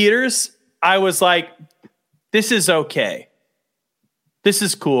it in the theaters, I was like, this is okay. This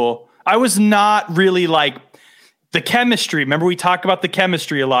is cool. I was not really like the chemistry. Remember we talk about the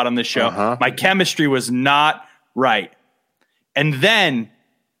chemistry a lot on this show. My chemistry was not right. And then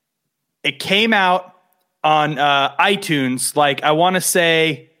it came out on iTunes, like I want to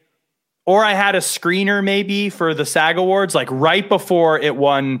say, or I had a screener maybe for the SAG Awards, like right before it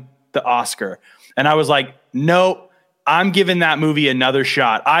won the Oscar. And I was like, nope, I'm giving that movie another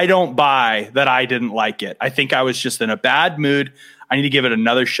shot. I don't buy that I didn't like it. I think I was just in a bad mood. I need to give it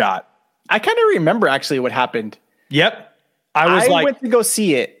another shot. I kind of remember actually what happened. Yep. I went to go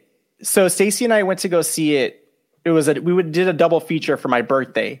see it. So Stacy and I went to go see it. We did a double feature for my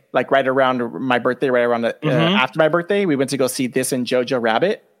birthday, like right around my birthday, after my birthday. We went to go see this and Jojo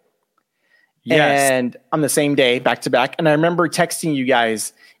Rabbit. Yes. And on the same day, back to back. And I remember texting you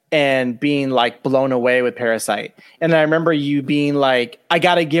guys and being like blown away with Parasite. And I remember you being like, I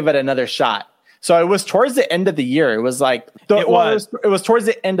got to give it another shot. So it was towards the end of the year. It was like, it was towards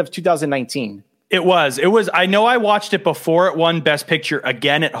the end of 2019. It was. I know I watched it before it won Best Picture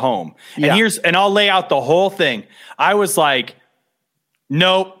again at home. And I'll lay out the whole thing. I was like,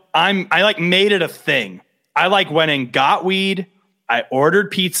 nope, I like made it a thing. I like went and got weed. I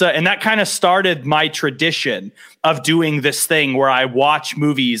ordered pizza, and that kind of started my tradition of doing this thing where I watch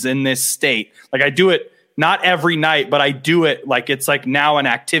movies in this state. Like I do it not every night, but I do it like it's like now an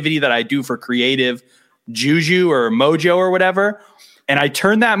activity that I do for creative juju or mojo or whatever. And I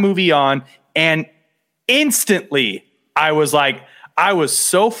turned that movie on, and instantly I was like, I was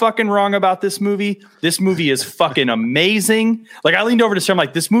so fucking wrong about this movie. This movie is fucking amazing. Like I leaned over to Sarah, I'm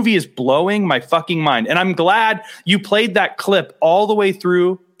like, this movie is blowing my fucking mind. And I'm glad you played that clip all the way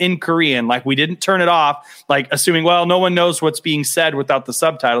through in Korean. Like we didn't turn it off, like assuming, well, no one knows what's being said without the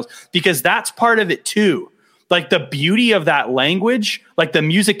subtitles, because that's part of it too. Like the beauty of that language, like the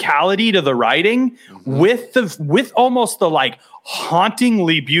musicality to the writing with almost the like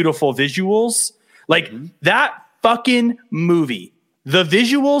hauntingly beautiful visuals, like that fucking movie. The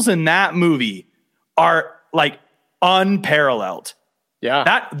visuals in that movie are like unparalleled. Yeah.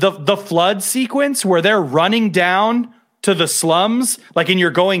 That the flood sequence where they're running down to the slums, like, and you're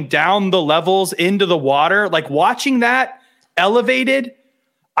going down the levels into the water, like watching that elevated,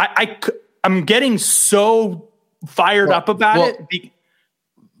 I'm getting so fired up about it.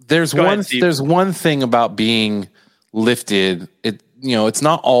 There's one thing about being lifted. It's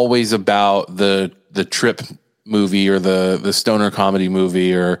not always about the trip movie or the stoner comedy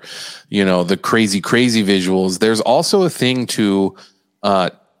movie or, you know, the crazy visuals, there's also a thing to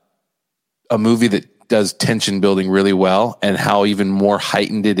a movie that does tension building really well and how even more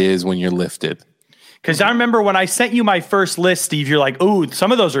heightened it is when you're lifted. Because I remember when I sent you my first list, Steve, you're like, "Ooh,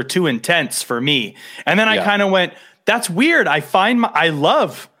 some of those are too intense for me." And then I kind of went, "That's weird. I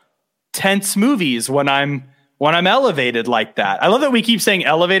love tense movies when I'm elevated like that." I love that we keep saying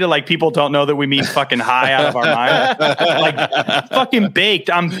elevated like people don't know that we mean fucking high out of our mind. Like fucking baked.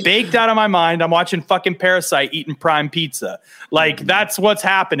 I'm baked out of my mind. I'm watching fucking Parasite eating prime pizza. Like that's what's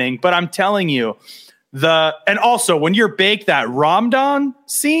happening. But I'm telling you, and also when you're baked, that Ramadan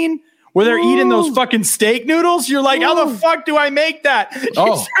scene where they're eating those fucking steak noodles, you're like, how the fuck do I make that?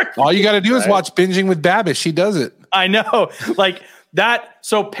 Oh, all you got to do is watch Binging with Babish. She does it. I know. Like that.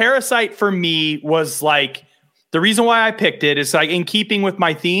 So Parasite for me was like, the reason why I picked it is like in keeping with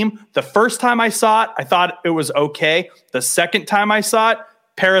my theme. The first time I saw it, I thought it was okay. The second time I saw it,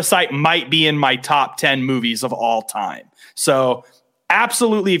 Parasite might be in my top 10 movies of all time. So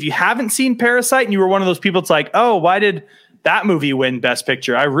absolutely, if you haven't seen Parasite and you were one of those people, it's like, oh, why did that movie win Best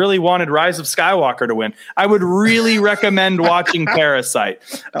Picture? I really wanted Rise of Skywalker to win. I would really recommend watching Parasite.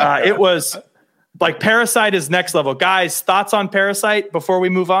 It was like Parasite is next level. Guys, thoughts on Parasite before we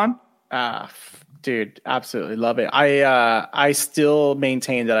move on? Dude, absolutely love it. I still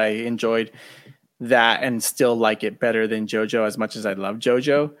maintain that I enjoyed that and still like it better than JoJo as much as I love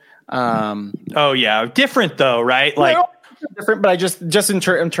JoJo. Oh yeah, different though, right? Like different, but I just in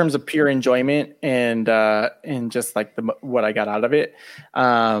terms of pure enjoyment and just like what I got out of it.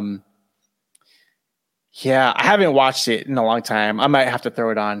 Yeah, I haven't watched it in a long time. I might have to throw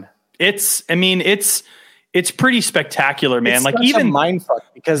it on. It's pretty spectacular, man. It's like such even a mindfuck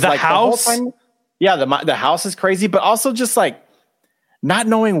because the like house. The whole time, yeah, the house is crazy, but also just like not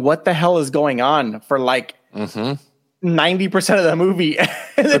knowing what the hell is going on for like 90% of the movie. And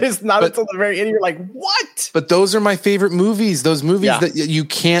it's not until the very end you're like, what? But those are my favorite movies. Those movies that you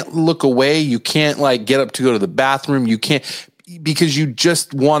can't look away. You can't like get up to go to the bathroom. You can't, because you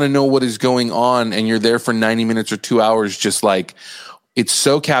just want to know what is going on and you're there for 90 minutes or 2 hours. Just like, it's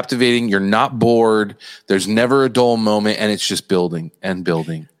so captivating. You're not bored. There's never a dull moment. And it's just building and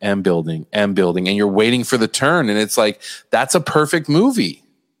building and building and building. And you're waiting for the turn. And it's like, that's a perfect movie.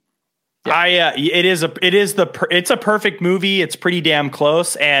 Yeah. It's a perfect movie. It's pretty damn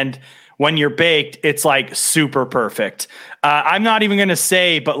close. And when you're baked, it's like super perfect. I'm not even going to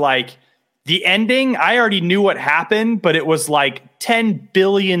say, but like the ending, I already knew what happened, but it was like 10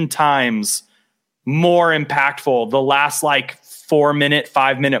 billion times more impactful. The last like 5 minute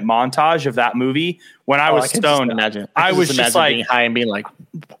montage of that movie when I was stoned. I was just like being high and being like,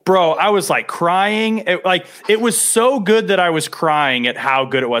 bro, I was like crying. It was so good that I was crying at how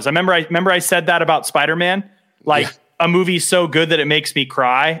good it was. I remember I said that about Spider-Man, a movie so good that it makes me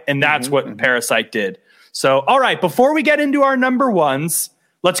cry. And that's what Parasite did. So, all right, before we get into our number ones,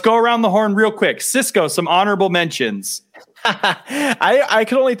 let's go around the horn real quick. Cisco, some honorable mentions. I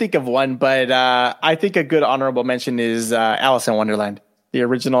could only think of one, but I think a good honorable mention is Alice in Wonderland, the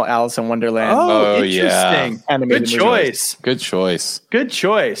original Alice in Wonderland. Oh, interesting. Yeah. Good choice. Good choice. Good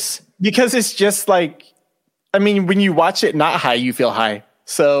choice. Because it's just like, I mean, when you watch it not high, you feel high.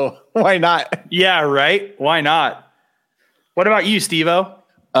 So why not? Yeah, right. Why not? What about you, Steve-O?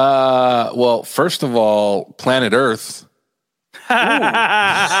 Well, first of all, Planet Earth.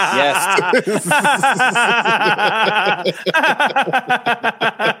 Yes.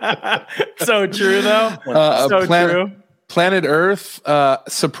 So true, though. True. Planet Earth,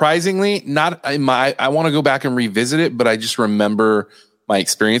 surprisingly, I want to go back and revisit it, but I just remember my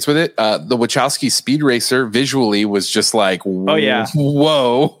experience with it. The Wachowski Speed Racer visually was just like, oh yeah,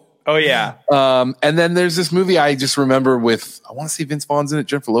 whoa. Oh yeah. And then there's this movie I just remember with, I want to say Vince Vaughn's in it,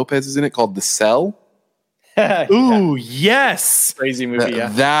 Jennifer Lopez is in it, called The Cell. Ooh, yes. Crazy movie.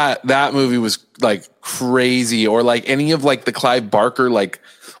 That movie was like crazy. Or like any of like the Clive Barker, like,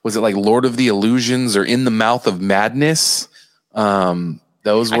 was it like Lord of the Illusions or In the Mouth of Madness?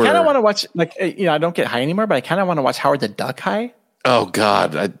 Those were. I kind of want to watch, like, I don't get high anymore, but I kind of want to watch Howard the Duck high. Oh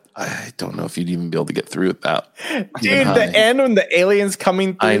God, I don't know if you'd even be able to get through with that. Dude, the end when the aliens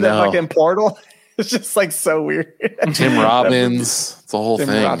coming through the fucking portal, it's just like so weird. Tim Robbins, it's the whole thing.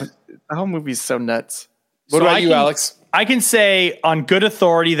 The whole movie's so nuts. What about you, Alex? I can say on good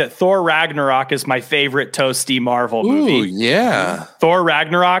authority that Thor Ragnarok is my favorite toasty Marvel movie. Ooh, yeah. Thor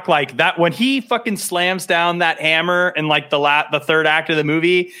Ragnarok, like that, when he fucking slams down that hammer in like the third act of the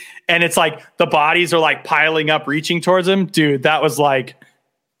movie, and it's like the bodies are like piling up, reaching towards him. Dude, that was like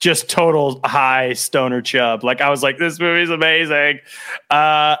just total high stoner chub. Like I was like, this movie's amazing.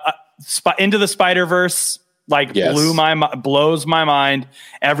 Into the Spider-Verse, like Yes. blows my mind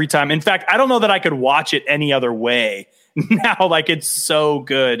every time. In fact, I don't know that I could watch it any other way now. Like, it's so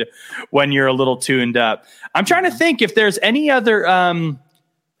good when you're a little tuned up. I'm trying to think if there's any other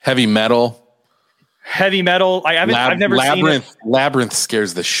Heavy Metal. I've never seen it. Labyrinth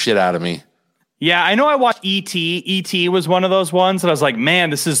scares the shit out of me. Yeah, I know I watched E.T. E.T. was one of those ones that I was like,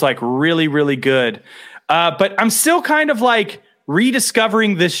 man, this is like really, really good. But I'm still kind of like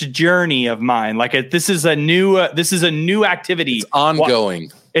rediscovering this journey of mine. Like this is a new activity. It's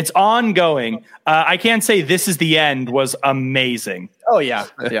ongoing. It's ongoing. I can't say This Is the End was amazing. Oh yeah.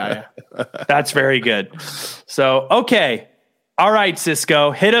 Yeah. That's very good. So, okay. All right,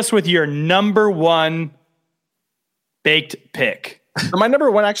 Cisco, hit us with your number one baked pick. So my number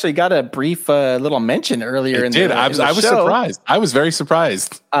one actually got a brief little mention earlier. I was surprised. I was very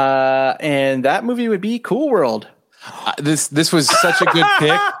surprised. And that movie would be Cool World. This was such a good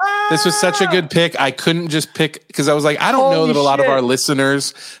pick. This was such a good pick. I couldn't just pick because I was like, I don't know that a lot of our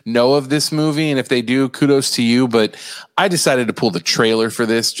listeners know of this movie, and if they do, kudos to you. But I decided to pull the trailer for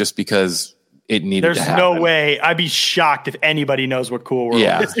this just because it needed to happen. There's no way. I'd be shocked if anybody knows what Cool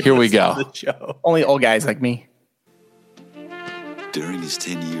World is. Here we go. Only old guys like me. During his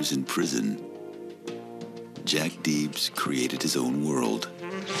 10 years in prison, Jack Deebs created his own world.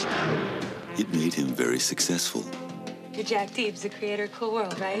 It made him very successful. You're Jack Deebs, the creator of Cool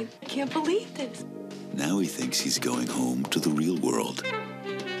World, right? I can't believe this. Now he thinks he's going home to the real world.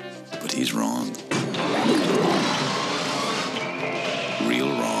 But he's wrong. Real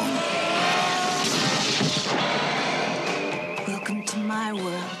wrong. Welcome to my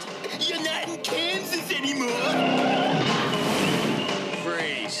world. You're not in Kansas anymore.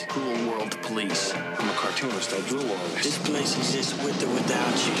 Freeze. Cool World Police. I'm a cartoonist. I drew all this. This place exists with or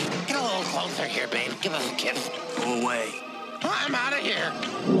without you. Get a little closer here, babe. Give us a kiss. Go away. I'm out of here.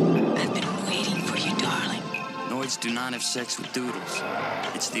 I've been waiting for you, darling. Noids do not have sex with doodles.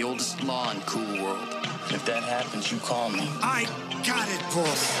 It's the oldest law in Cool World. If that happens, you call me. I got it,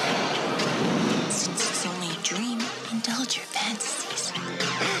 boss. Since it's only a dream, indulge your fantasies.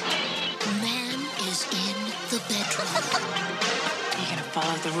 Man is in the bedroom. Are you gonna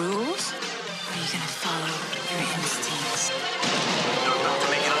follow the rules? Or are you gonna follow your instincts? You're about to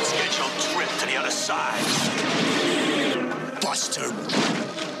make an unscheduled trip to the other side. Buster.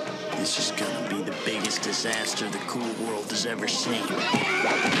 This is gonna be the biggest disaster the Cool World has ever seen.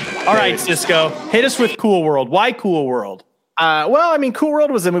 All right, Cisco, hit us with Cool World. Why Cool World? Well, I mean, Cool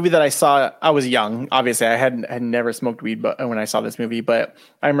World was a movie that I saw. I was young. Obviously, I had never smoked weed when I saw this movie, but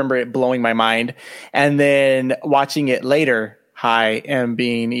I remember it blowing my mind. And then watching it later, high, and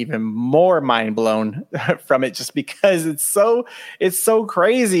being even more mind blown from it, just because it's so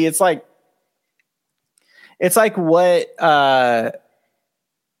crazy. It's like what I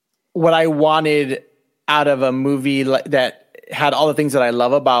wanted out of a movie that had all the things that I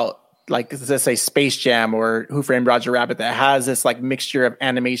love about, like, let's say Space Jam or Who Framed Roger Rabbit, that has this like mixture of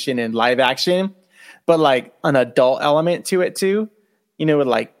animation and live action, but like an adult element to it too, you know, with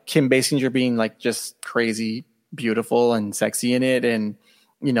like Kim Basinger being like just crazy beautiful and sexy in it. And,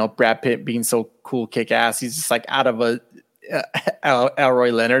 you know, Brad Pitt being so cool, kick ass. He's just like out of a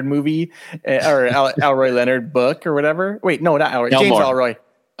Elroy Leonard movie or Elroy Leonard book or whatever. Wait, no, not Elroy. James Elroy.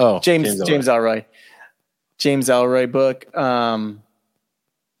 Oh, James Elroy. James Elroy book.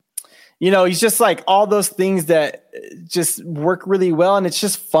 You know, he's just like all those things that just work really well, and it's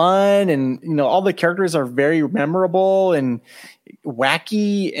just fun, and you know, all the characters are very memorable and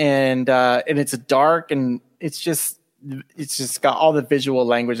wacky, and it's dark, and it's just got all the visual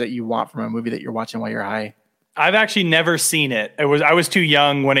language that you want from a movie that you're watching while you're high. I've actually never seen it. I was too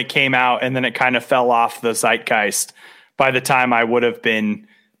young when it came out, and then it kind of fell off the zeitgeist by the time I would have been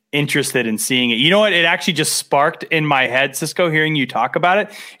interested in seeing it. You know what? It actually just sparked in my head, Cisco, hearing you talk about it.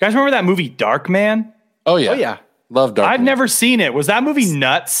 You guys remember that movie Darkman? Oh yeah. Oh yeah. Love Darkman. I've never seen it. Was that movie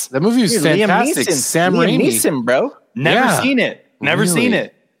nuts? That movie was fantastic. Sam Liam Raimi. Neeson, bro. Never seen it. Never seen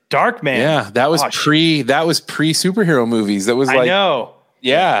it. Darkman. Yeah, that was pre superhero movies. That was like, I know.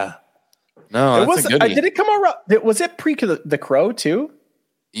 Yeah. No, that's a goodie. Did it come around? Was it pre The Crow too?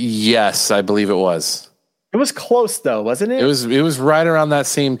 Yes, I believe it was. It was close though, wasn't it? It was right around that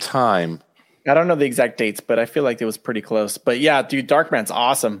same time. I don't know the exact dates, but I feel like it was pretty close. But yeah, dude, Darkman's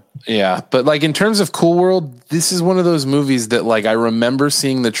awesome. Yeah, but like in terms of Cool World, this is one of those movies that like I remember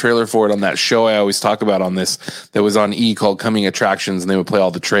seeing the trailer for it on that show I always talk about on this that was on E! called Coming Attractions, and they would play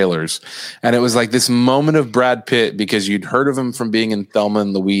all the trailers. And it was like this moment of Brad Pitt because you'd heard of him from being in Thelma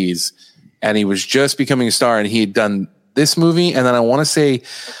and Louise, and he was just becoming a star, and he had done this movie, and then I want to say,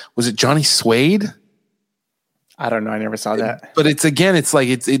 was it Johnny Suede? I don't know. I never saw that. But it's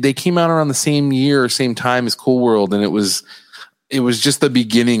like they came out around the same year or same time as Cool World, and it was just the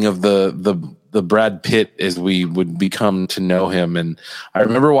beginning of the Brad Pitt as we would become to know him. And I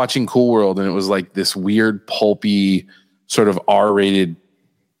remember watching Cool World, and it was like this weird pulpy sort of R-rated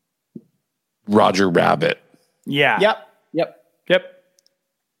Roger Rabbit. Yeah. Yep.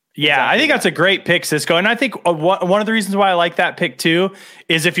 Yeah, exactly. I think that's a great pick, Cisco. And I think one of the reasons why I like that pick too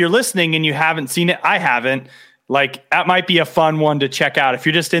is if you're listening and you haven't seen it, I haven't, like that might be a fun one to check out. If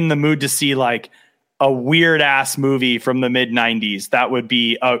you're just in the mood to see like a weird ass movie from the mid 90s, that would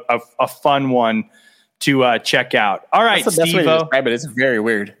be a fun one to check out. All right, that's the best way to Steve-O. describe it. It's very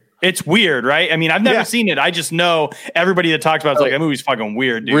weird. It's weird, right? I mean, I've never seen it. I just know everybody that talks about it's like that movie's fucking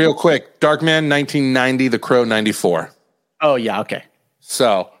weird, dude. Real quick, Darkman 1990, The Crow 94. Oh yeah, okay.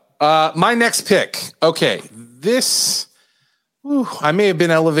 So my next pick. Okay, this I may have been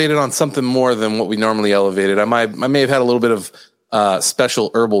elevated on something more than what we normally elevated. I may have had a little bit of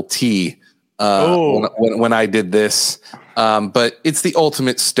special herbal tea when I did this, but it's the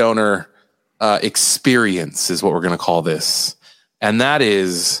ultimate stoner experience, is what we're going to call this, and that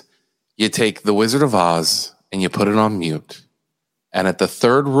is you take The Wizard of Oz and you put it on mute, and at the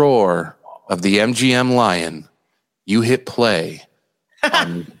third roar of the MGM Lion, you hit play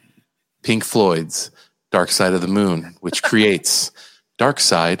on Pink Floyd's Dark Side of the Moon, which creates Dark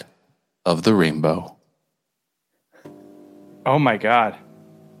Side of the Rainbow. Oh my God.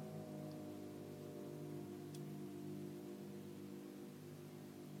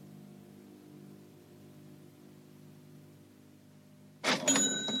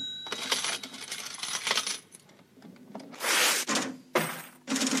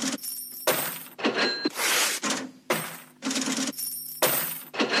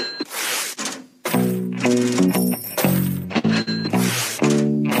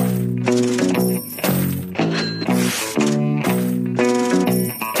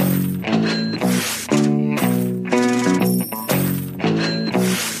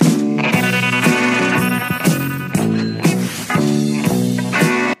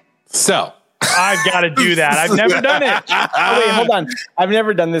 So I've got to do that. I've never done it. Oh, wait, hold on. I've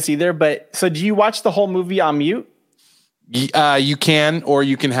never done this either. But so, do you watch the whole movie on mute? You can, or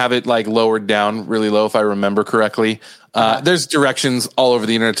you can have it like lowered down really low, if I remember correctly. There's directions all over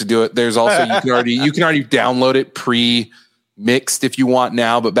the internet to do it. There's also you can already download it pre-mixed if you want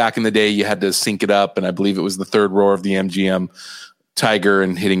now, but back in the day you had to sync it up, and I believe it was the third roar of the MGM Tiger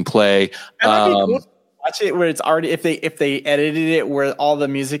and hitting play. Watch it where it's already if they edited it where all the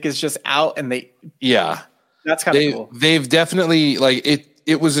music is just out and that's kind of cool. They've definitely like it.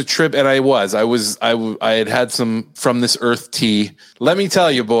 It was a trip, and I had some From This Earth tea. Let me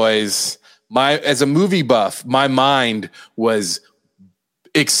tell you, boys, as a movie buff, my mind was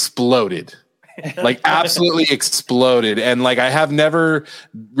exploded, like absolutely exploded, and like I have never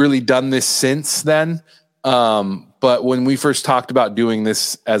really done this since then. But when we first talked about doing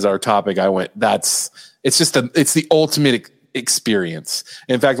this as our topic, I went, it's the ultimate experience.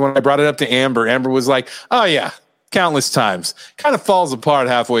 In fact, when I brought it up to Amber was like, oh yeah, countless times. Kind of falls apart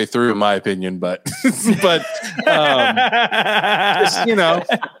halfway through, in my opinion, but just,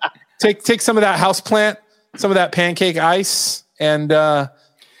 take some of that houseplant, some of that pancake ice, and I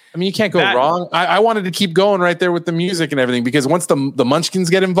mean, you can't go wrong. I wanted to keep going right there with the music and everything, because once the Munchkins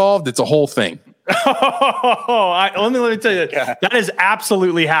get involved, it's a whole thing. Let me tell you, that is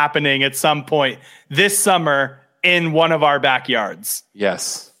absolutely happening at some point this summer in one of our backyards.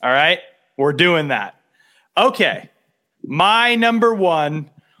 Yes. All right. We're doing that. Okay. My number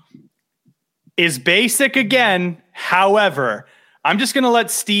one is basic again. However, I'm just going to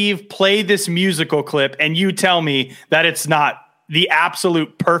let Steve play this musical clip and you tell me that it's not the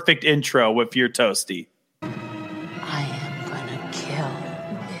absolute perfect intro with your toasty. I am gonna kill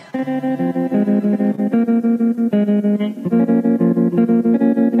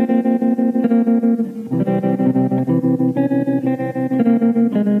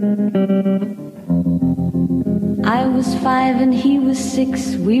I was 5 and he was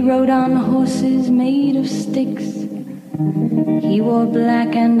 6. We rode on horses made of sticks. He wore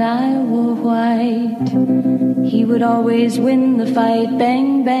black and I wore white. He would always win the fight.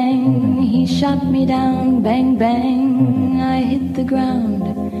 Bang, bang, he shot me down. Bang, bang, I hit the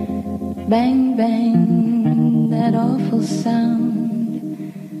ground. Bang, bang, that awful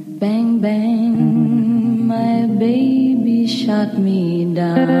sound. Bang, bang, my baby shot me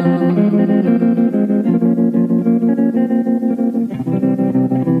down.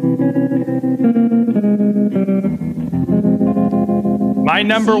 My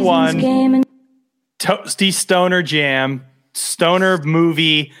number one toasty stoner jam, stoner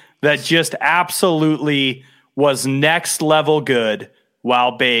movie that just absolutely was next level good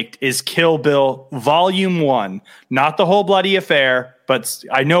while baked is Kill Bill Volume 1. Not the whole bloody affair, but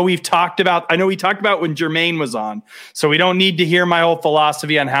I know we talked about when Jermaine was on. So we don't need to hear my whole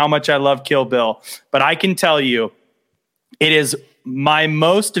philosophy on how much I love Kill Bill. But I can tell you, it is my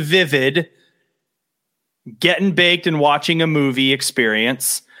most vivid getting baked and watching a movie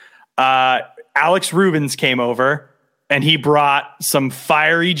experience. Alex Rubens came over and he brought some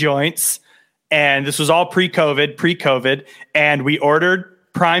fiery joints. And this was all pre-COVID. And we ordered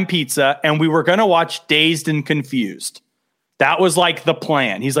Prime Pizza and we were going to watch Dazed and Confused. That was like the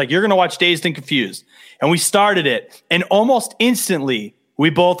plan. He's like, you're going to watch Dazed and Confused. And we started it. And almost instantly, we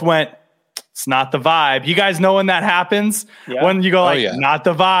both went, it's not the vibe. You guys know when that happens? Yeah. When you go like, not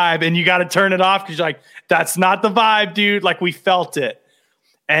the vibe. And you got to turn it off because you're like, that's not the vibe, dude. Like we felt it.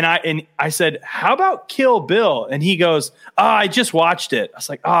 And I said, how about Kill Bill? And he goes, I just watched it. I was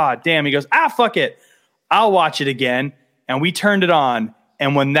like, damn. He goes, fuck it. I'll watch it again. And we turned it on.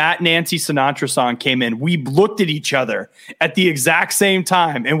 And when that Nancy Sinatra song came in, we looked at each other at the exact same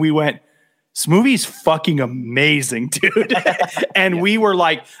time. And we went, this movie's fucking amazing, dude. And we were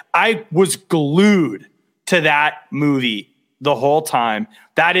like, I was glued to that movie the whole time.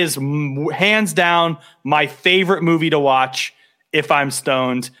 That is hands down my favorite movie to watch. If I'm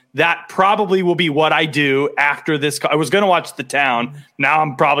stoned, that probably will be what I do after this. I was going to watch The Town. Now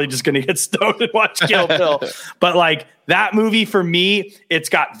I'm probably just going to get stoned and watch Kill Bill. But like that movie for me, it's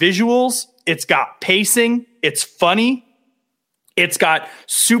got visuals, it's got pacing, it's funny. It's got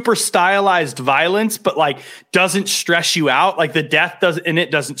super stylized violence, but like doesn't stress you out. Like the death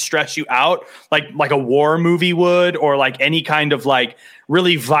doesn't stress you out like a war movie would, or like any kind of like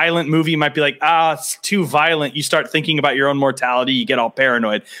really violent movie might be like, it's too violent. You start thinking about your own mortality. You get all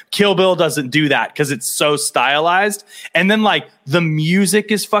paranoid. Kill Bill doesn't do that because it's so stylized. And then like the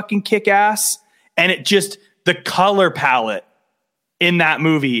music is fucking kick ass. And it just, the color palette in that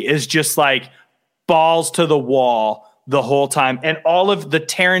movie is just like balls to the wall the whole time. And all of the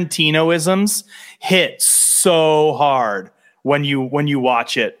Tarantino-isms hit so hard when you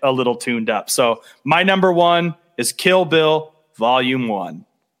watch it a little tuned up. So my number one is Kill Bill Volume 1.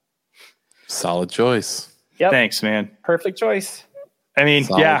 Solid choice. Yep. Thanks, man. Perfect choice. I mean,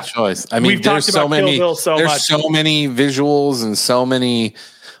 solid choice. I mean, we've there's talked about Kill Bill so much. So many visuals and so many,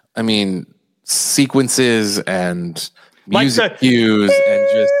 I mean, sequences and music cues and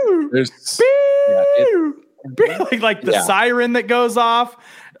just there's like the siren that goes off.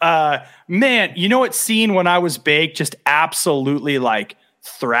 Man, you know what scene when I was baked just absolutely like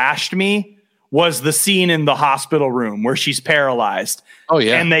thrashed me was the scene in the hospital room where she's paralyzed. Oh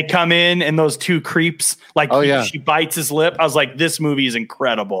yeah. And they come in and those two creeps, like she bites his lip. I was like, this movie is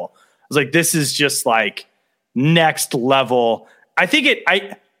incredible. I was like, this is just like next level. I think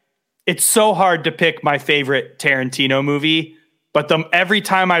it's so hard to pick my favorite Tarantino movie, but every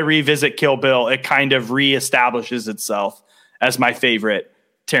time I revisit Kill Bill, it kind of reestablishes itself as my favorite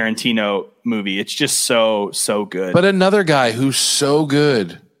Tarantino movie. It's just so good. But another guy who's so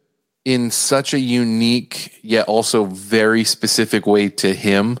good in such a unique yet also very specific way to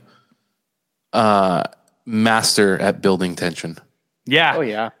him, master at building tension. Yeah. Oh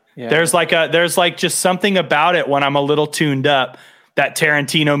yeah. There's like just something about it when I'm a little tuned up that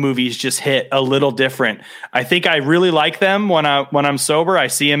Tarantino movies just hit a little different. I think I really like them when I'm sober. I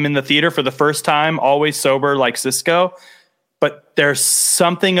see him in the theater for the first time, always sober like Cisco. But there's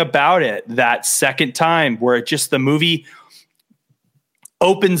something about it that second time where it just the movie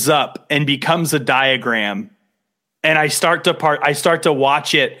opens up and becomes a diagram, and I start to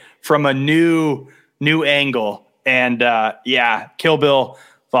watch it from a new angle. And Kill Bill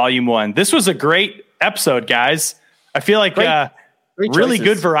Volume 1. This was a great episode, guys. I feel like great really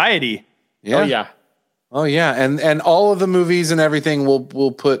good variety. Yeah. Oh yeah. And all of the movies and everything,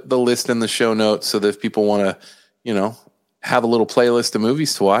 we'll put the list in the show notes so that if people want to, have a little playlist of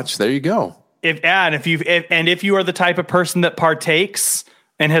movies to watch, there you go. If you are the type of person that partakes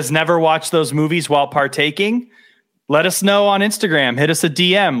and has never watched those movies while partaking, let us know on Instagram. Hit us a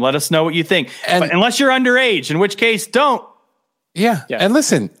DM. Let us know what you think. But unless you're underage, in which case, don't. Yeah. And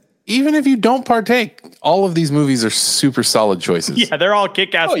listen, even if you don't partake, all of these movies are super solid choices. Yeah, they're all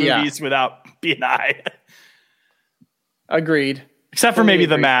kick-ass movies without being high. Agreed. Except for maybe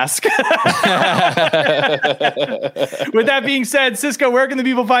The Mask. With that being said, Cisco, where can the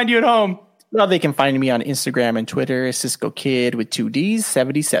people find you at home? Well, they can find me on Instagram and Twitter, Cisco Kid with 2 Ds,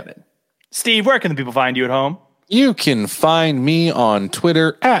 77. Steve, where can the people find you at home? You can find me on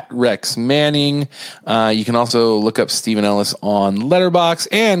Twitter at Rex Manning. You can also look up Stephen Ellis on Letterboxd.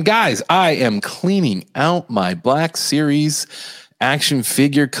 And guys, I am cleaning out my Black Series action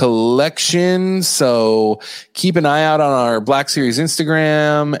figure collection. So keep an eye out on our Black Series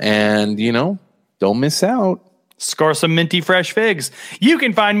Instagram and, don't miss out. Score some minty fresh figs. You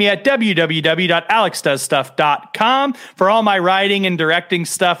can find me at www.alexdoesstuff.com for all my writing and directing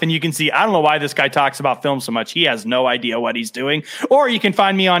stuff. And you can see, I don't know why this guy talks about film so much. He has no idea what he's doing. Or you can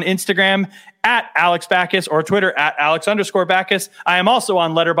find me on Instagram at Alex Backus or Twitter at Alex_Backus. I am also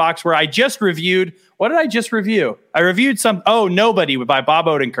on Letterboxd, where I just reviewed. What did I just review? I reviewed Nobody by Bob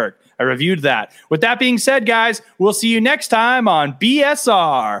Odenkirk. I reviewed that. With that being said, guys, we'll see you next time on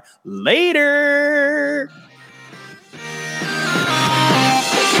BSR. Later.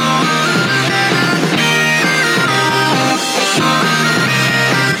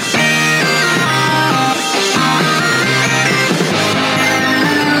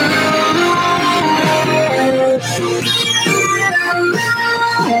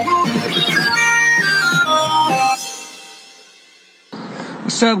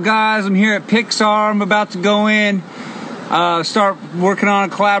 What's up, guys? I'm here at Pixar. I'm about to go in, start working on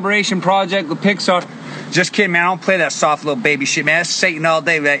a collaboration project with Pixar. Just kidding, man. I don't play that soft little baby shit, man. That's Satan all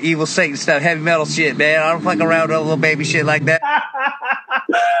day, that evil Satan stuff, heavy metal shit, man. I don't fuck around with little baby shit like that.